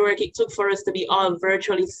hard work it took for us to be all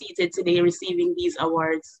virtually seated today receiving these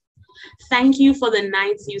awards. Thank you for the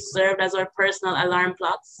nights you served as our personal alarm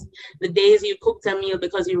clocks, the days you cooked a meal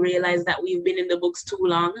because you realized that we've been in the books too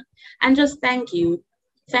long, and just thank you.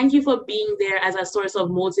 Thank you for being there as a source of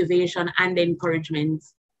motivation and encouragement.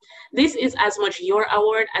 This is as much your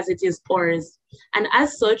award as it is ours, and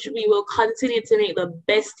as such, we will continue to make the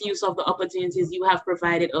best use of the opportunities you have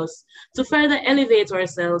provided us to further elevate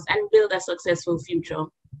ourselves and build a successful future.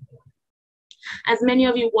 As many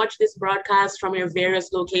of you watch this broadcast from your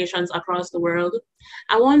various locations across the world,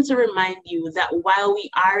 I want to remind you that while we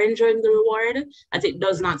are enjoying the reward, that it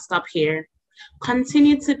does not stop here.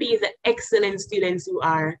 Continue to be the excellent students you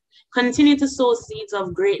are. Continue to sow seeds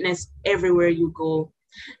of greatness everywhere you go.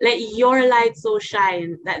 Let your light so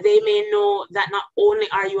shine that they may know that not only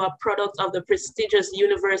are you a product of the prestigious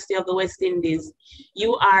University of the West Indies,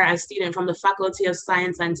 you are a student from the Faculty of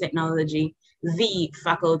Science and Technology, the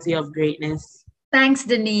Faculty of Greatness. Thanks,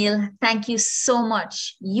 Daniil. Thank you so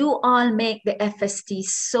much. You all make the FST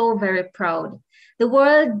so very proud. The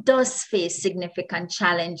world does face significant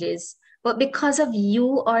challenges, but because of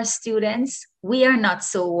you, our students, we are not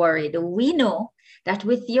so worried. We know that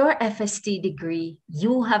with your FST degree,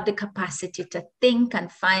 you have the capacity to think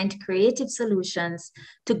and find creative solutions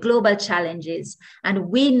to global challenges. And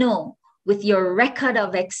we know with your record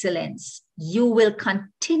of excellence, you will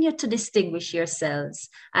continue to distinguish yourselves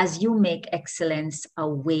as you make excellence a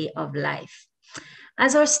way of life.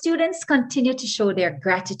 As our students continue to show their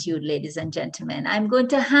gratitude, ladies and gentlemen, I'm going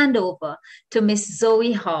to hand over to Miss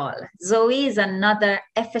Zoe Hall. Zoe is another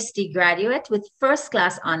FST graduate with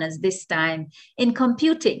first-class honors this time in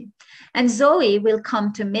computing. And Zoe will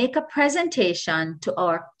come to make a presentation to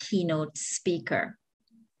our keynote speaker.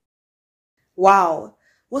 Wow,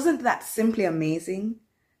 wasn't that simply amazing?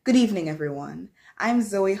 Good evening, everyone. I'm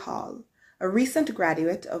Zoe Hall, a recent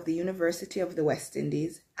graduate of the University of the West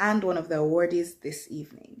Indies and one of the awardees this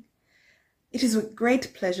evening. It is with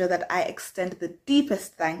great pleasure that I extend the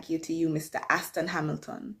deepest thank you to you, Mr. Aston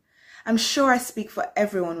Hamilton. I'm sure I speak for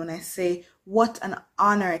everyone when I say what an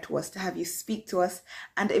honor it was to have you speak to us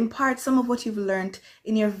and impart some of what you've learned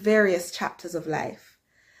in your various chapters of life.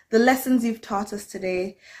 The lessons you've taught us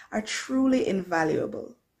today are truly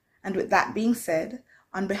invaluable. And with that being said,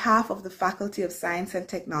 on behalf of the Faculty of Science and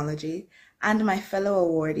Technology and my fellow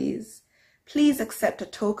awardees, please accept a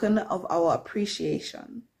token of our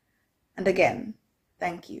appreciation. And again,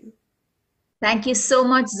 thank you. Thank you so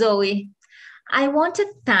much, Zoe. I want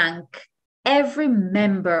to thank every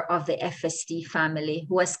member of the FST family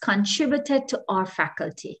who has contributed to our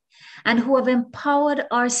faculty and who have empowered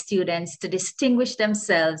our students to distinguish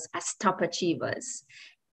themselves as top achievers.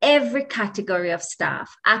 Every category of staff,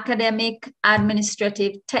 academic,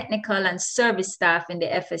 administrative, technical, and service staff in the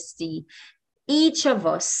FST, each of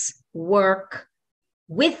us work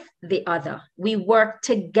with the other. We work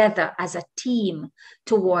together as a team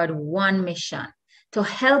toward one mission, to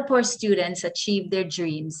help our students achieve their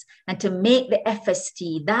dreams and to make the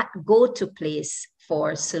FST that go-to place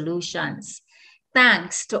for solutions.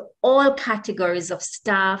 Thanks to all categories of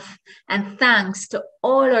staff, and thanks to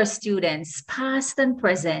all our students, past and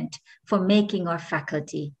present, for making our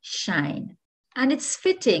faculty shine. And it's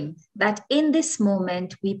fitting that in this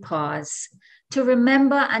moment we pause to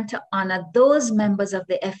remember and to honor those members of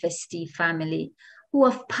the FST family who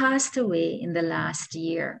have passed away in the last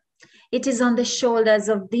year. It is on the shoulders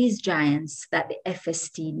of these giants that the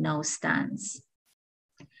FST now stands.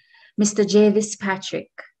 Mr. Javis Patrick,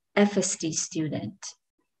 FST student.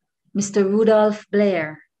 Mr. Rudolph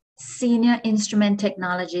Blair, Senior Instrument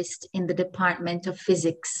Technologist in the Department of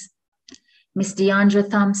Physics. Ms. Deandra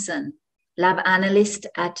Thompson, Lab Analyst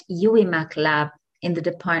at UIMAC Lab in the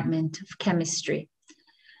Department of Chemistry.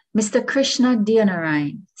 Mr. Krishna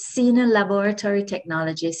Dionarine, Senior Laboratory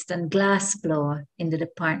Technologist and Glassblower in the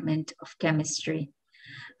Department of Chemistry.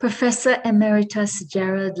 Professor Emeritus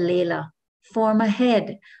Gerald Layla, former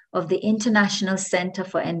head of the International Center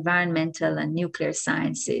for Environmental and Nuclear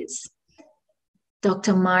Sciences.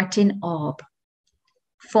 Dr. Martin Orb,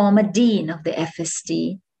 former Dean of the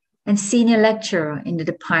FST and Senior Lecturer in the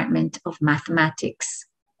Department of Mathematics.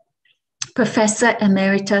 Professor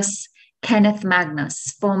Emeritus Kenneth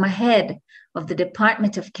Magnus, former head of the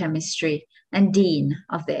Department of Chemistry and Dean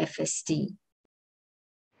of the FST.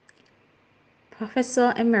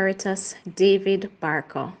 Professor Emeritus David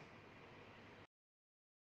Barker.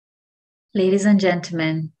 Ladies and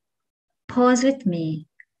gentlemen, pause with me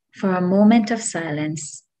for a moment of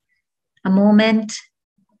silence, a moment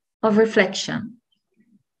of reflection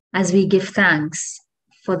as we give thanks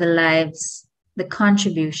for the lives, the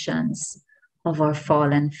contributions of our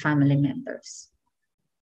fallen family members.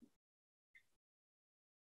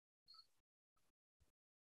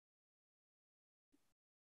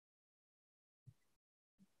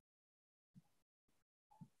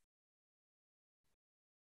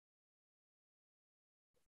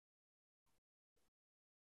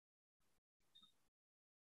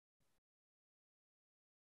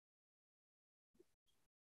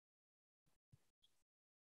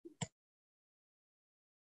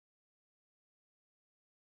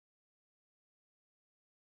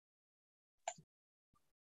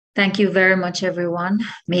 Thank you very much, everyone.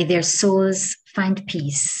 May their souls find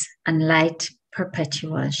peace and light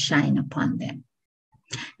perpetual shine upon them.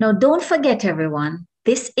 Now, don't forget, everyone,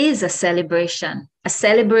 this is a celebration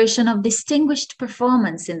of distinguished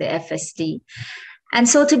performance in the FST. And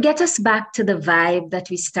so to get us back to the vibe that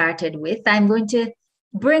we started with, I'm going to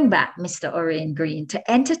bring back Mr. Orain Green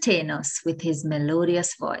to entertain us with his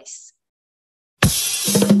melodious voice.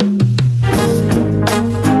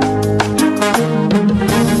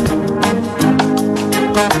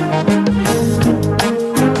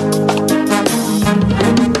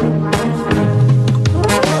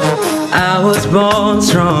 I was born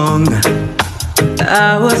strong,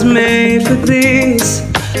 I was made for this.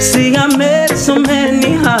 See, I met so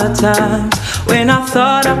many hard times when I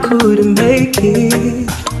thought I couldn't make it.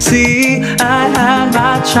 See, I had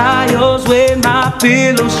my trials when my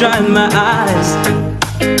pillows dried my eyes.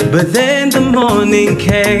 But then the morning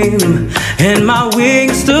came and my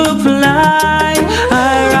wings to fly.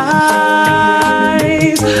 I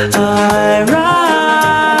rise, I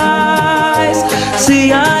rise.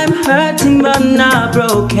 See, I'm hurting but not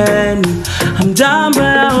broken. I'm down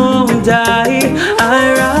but I won't die.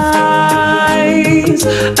 I rise,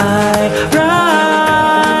 I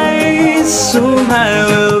rise. Soon I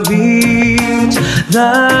will reach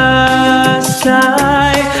the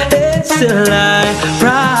sky, and still I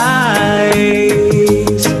rise.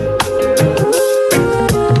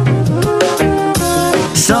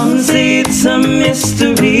 Some say it's a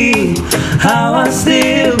mystery how I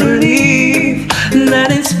still believe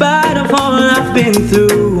that in spite of all I've been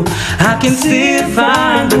through, I can still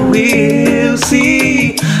find the will.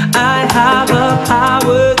 See, I have a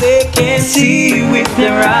power they can't see with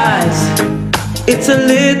their eyes. It's a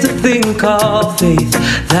little thing called faith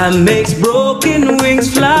that makes broken wings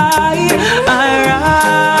fly. I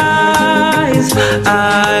rise,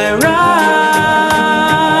 I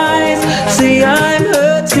rise. See, I'm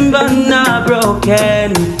hurting but not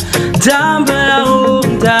broken. Down but I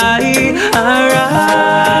won't die. I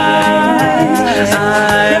rise, I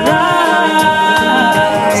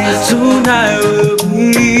rise. Soon I will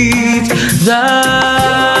reach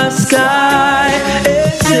the sky,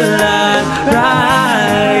 and still I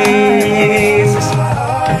rise.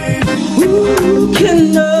 Who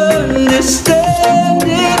can understand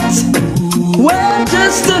it? We're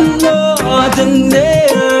just an ordinary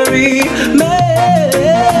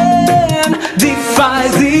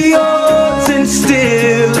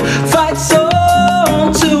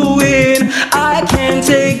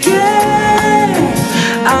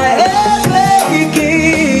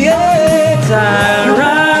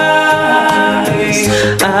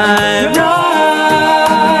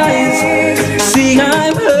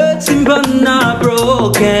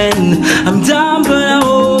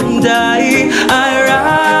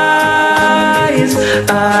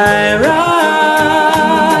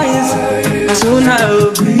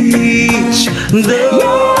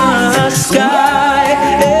The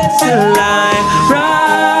sky is still I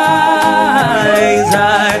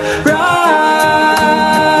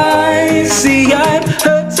rise. See, I'm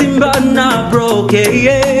hurting but not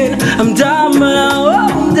broken. I'm down but I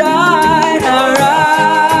won't die. I'll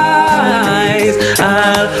rise,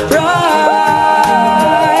 I'll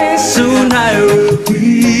rise. Soon I will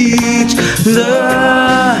reach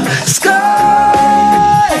the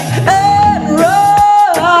sky and rise.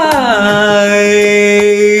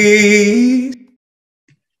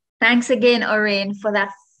 Thanks again, Orain, for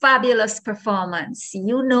that fabulous performance.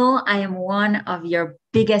 You know I am one of your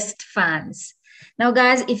biggest fans. Now,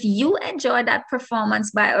 guys, if you enjoyed that performance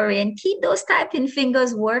by Orain, keep those typing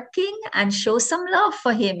fingers working and show some love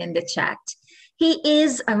for him in the chat. He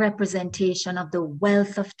is a representation of the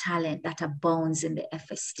wealth of talent that abounds in the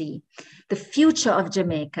FST. The future of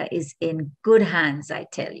Jamaica is in good hands, I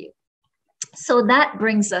tell you. So that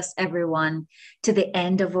brings us, everyone, to the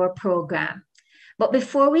end of our program. But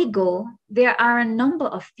before we go, there are a number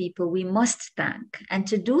of people we must thank. And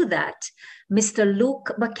to do that, Mr.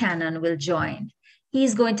 Luke Buchanan will join.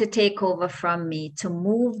 He's going to take over from me to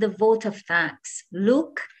move the vote of thanks.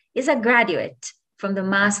 Luke is a graduate from the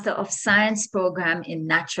Master of Science program in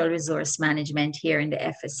Natural Resource Management here in the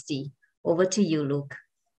FST. Over to you, Luke.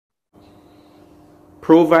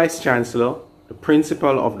 Pro Vice Chancellor, the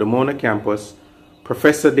Principal of the Mona Campus,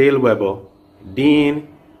 Professor Dale Weber, Dean,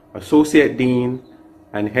 Associate Dean,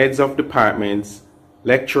 and heads of departments,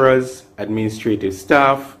 lecturers, administrative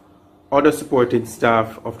staff, other supporting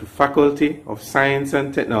staff of the Faculty of Science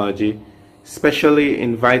and Technology, specially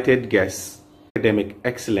invited guests, academic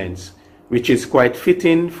excellence, which is quite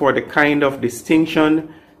fitting for the kind of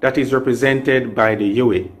distinction that is represented by the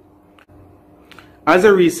UWI. As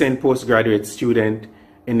a recent postgraduate student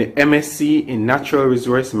in the MSc in Natural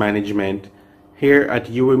Resource Management here at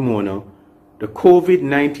UWI Mona, the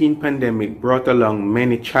COVID-19 pandemic brought along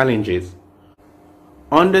many challenges.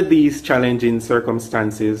 Under these challenging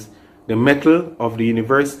circumstances, the mettle of the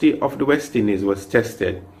University of the West Indies was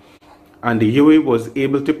tested, and the UWI was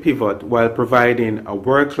able to pivot while providing a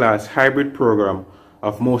world-class hybrid program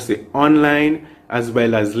of mostly online as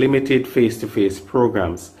well as limited face-to-face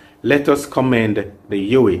programs. Let us commend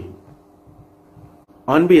the UWI.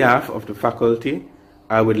 On behalf of the faculty,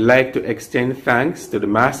 I would like to extend thanks to the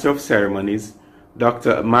Master of Ceremonies,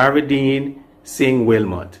 Dr. Marvideen Singh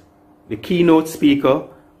Wilmot, the keynote speaker,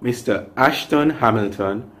 Mr. Ashton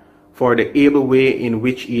Hamilton, for the able way in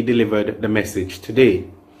which he delivered the message today.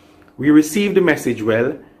 We received the message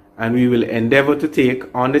well, and we will endeavor to take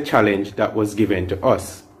on the challenge that was given to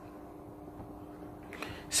us.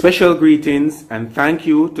 Special greetings and thank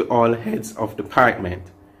you to all heads of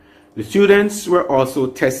department. The students were also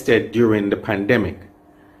tested during the pandemic,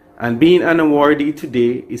 and being an awardee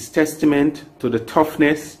today is testament to the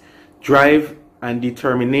toughness, drive, and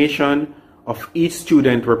determination of each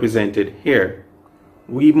student represented here.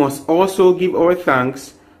 We must also give our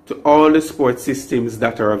thanks to all the support systems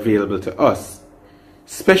that are available to us.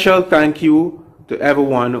 Special thank you to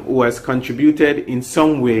everyone who has contributed in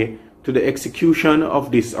some way to the execution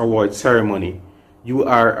of this award ceremony. You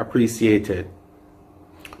are appreciated.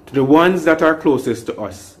 To the ones that are closest to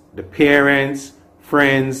us, the parents,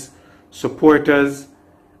 friends, supporters,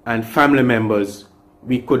 and family members,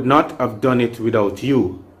 we could not have done it without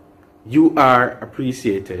you. You are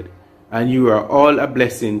appreciated, and you are all a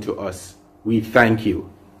blessing to us. We thank you.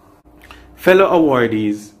 Fellow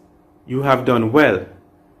awardees, you have done well,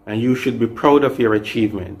 and you should be proud of your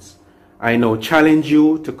achievements. I now challenge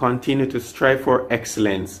you to continue to strive for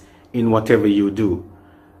excellence in whatever you do.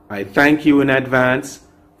 I thank you in advance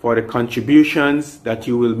for the contributions that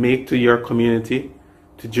you will make to your community,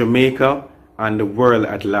 to Jamaica, and the world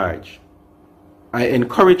at large. I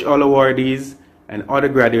encourage all awardees and other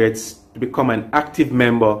graduates to become an active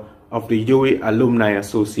member of the UWI Alumni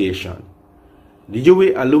Association. The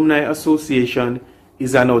UWI Alumni Association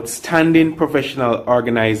is an outstanding professional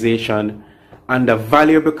organization and a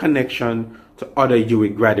valuable connection to other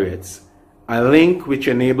UWI graduates, a link which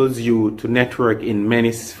enables you to network in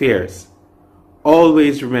many spheres.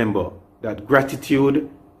 Always remember that gratitude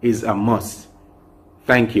is a must.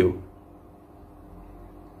 Thank you.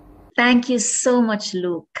 Thank you so much,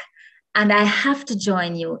 Luke. And I have to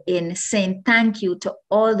join you in saying thank you to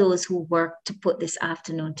all those who worked to put this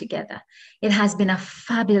afternoon together. It has been a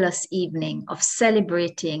fabulous evening of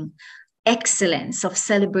celebrating excellence, of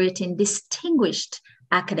celebrating distinguished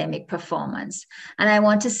academic performance. And I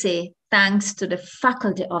want to say thanks to the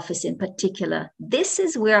faculty office in particular. This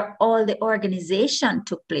is where all the organization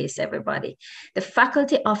took place, everybody. The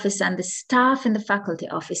faculty office and the staff in the faculty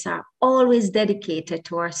office are always dedicated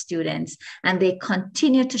to our students, and they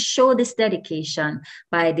continue to show this dedication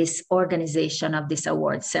by this organization of this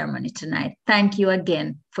award ceremony tonight. Thank you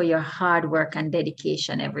again for your hard work and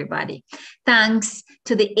dedication, everybody. Thanks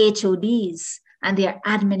to the HODs and their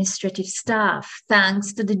administrative staff.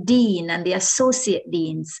 Thanks to the dean and the associate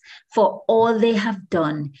deans for all they have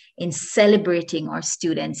done in celebrating our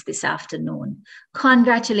students this afternoon.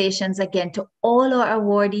 Congratulations again to all our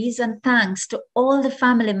awardees, and thanks to all the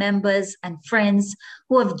family members and friends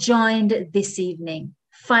who have joined this evening.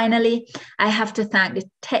 Finally, I have to thank the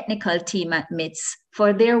technical team at MITS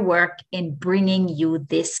for their work in bringing you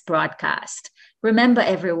this broadcast. Remember,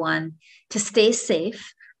 everyone, to stay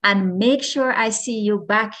safe, and make sure I see you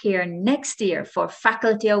back here next year for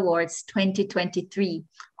Faculty Awards 2023.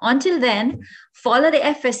 Until then, follow the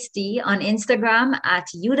FST on Instagram at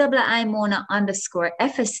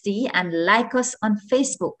UIIMona_FST and like us on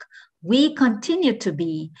Facebook. We continue to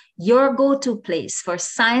be your go-to place for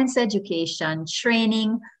science education,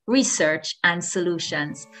 training, research, and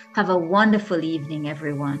solutions. Have a wonderful evening,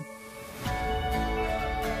 everyone.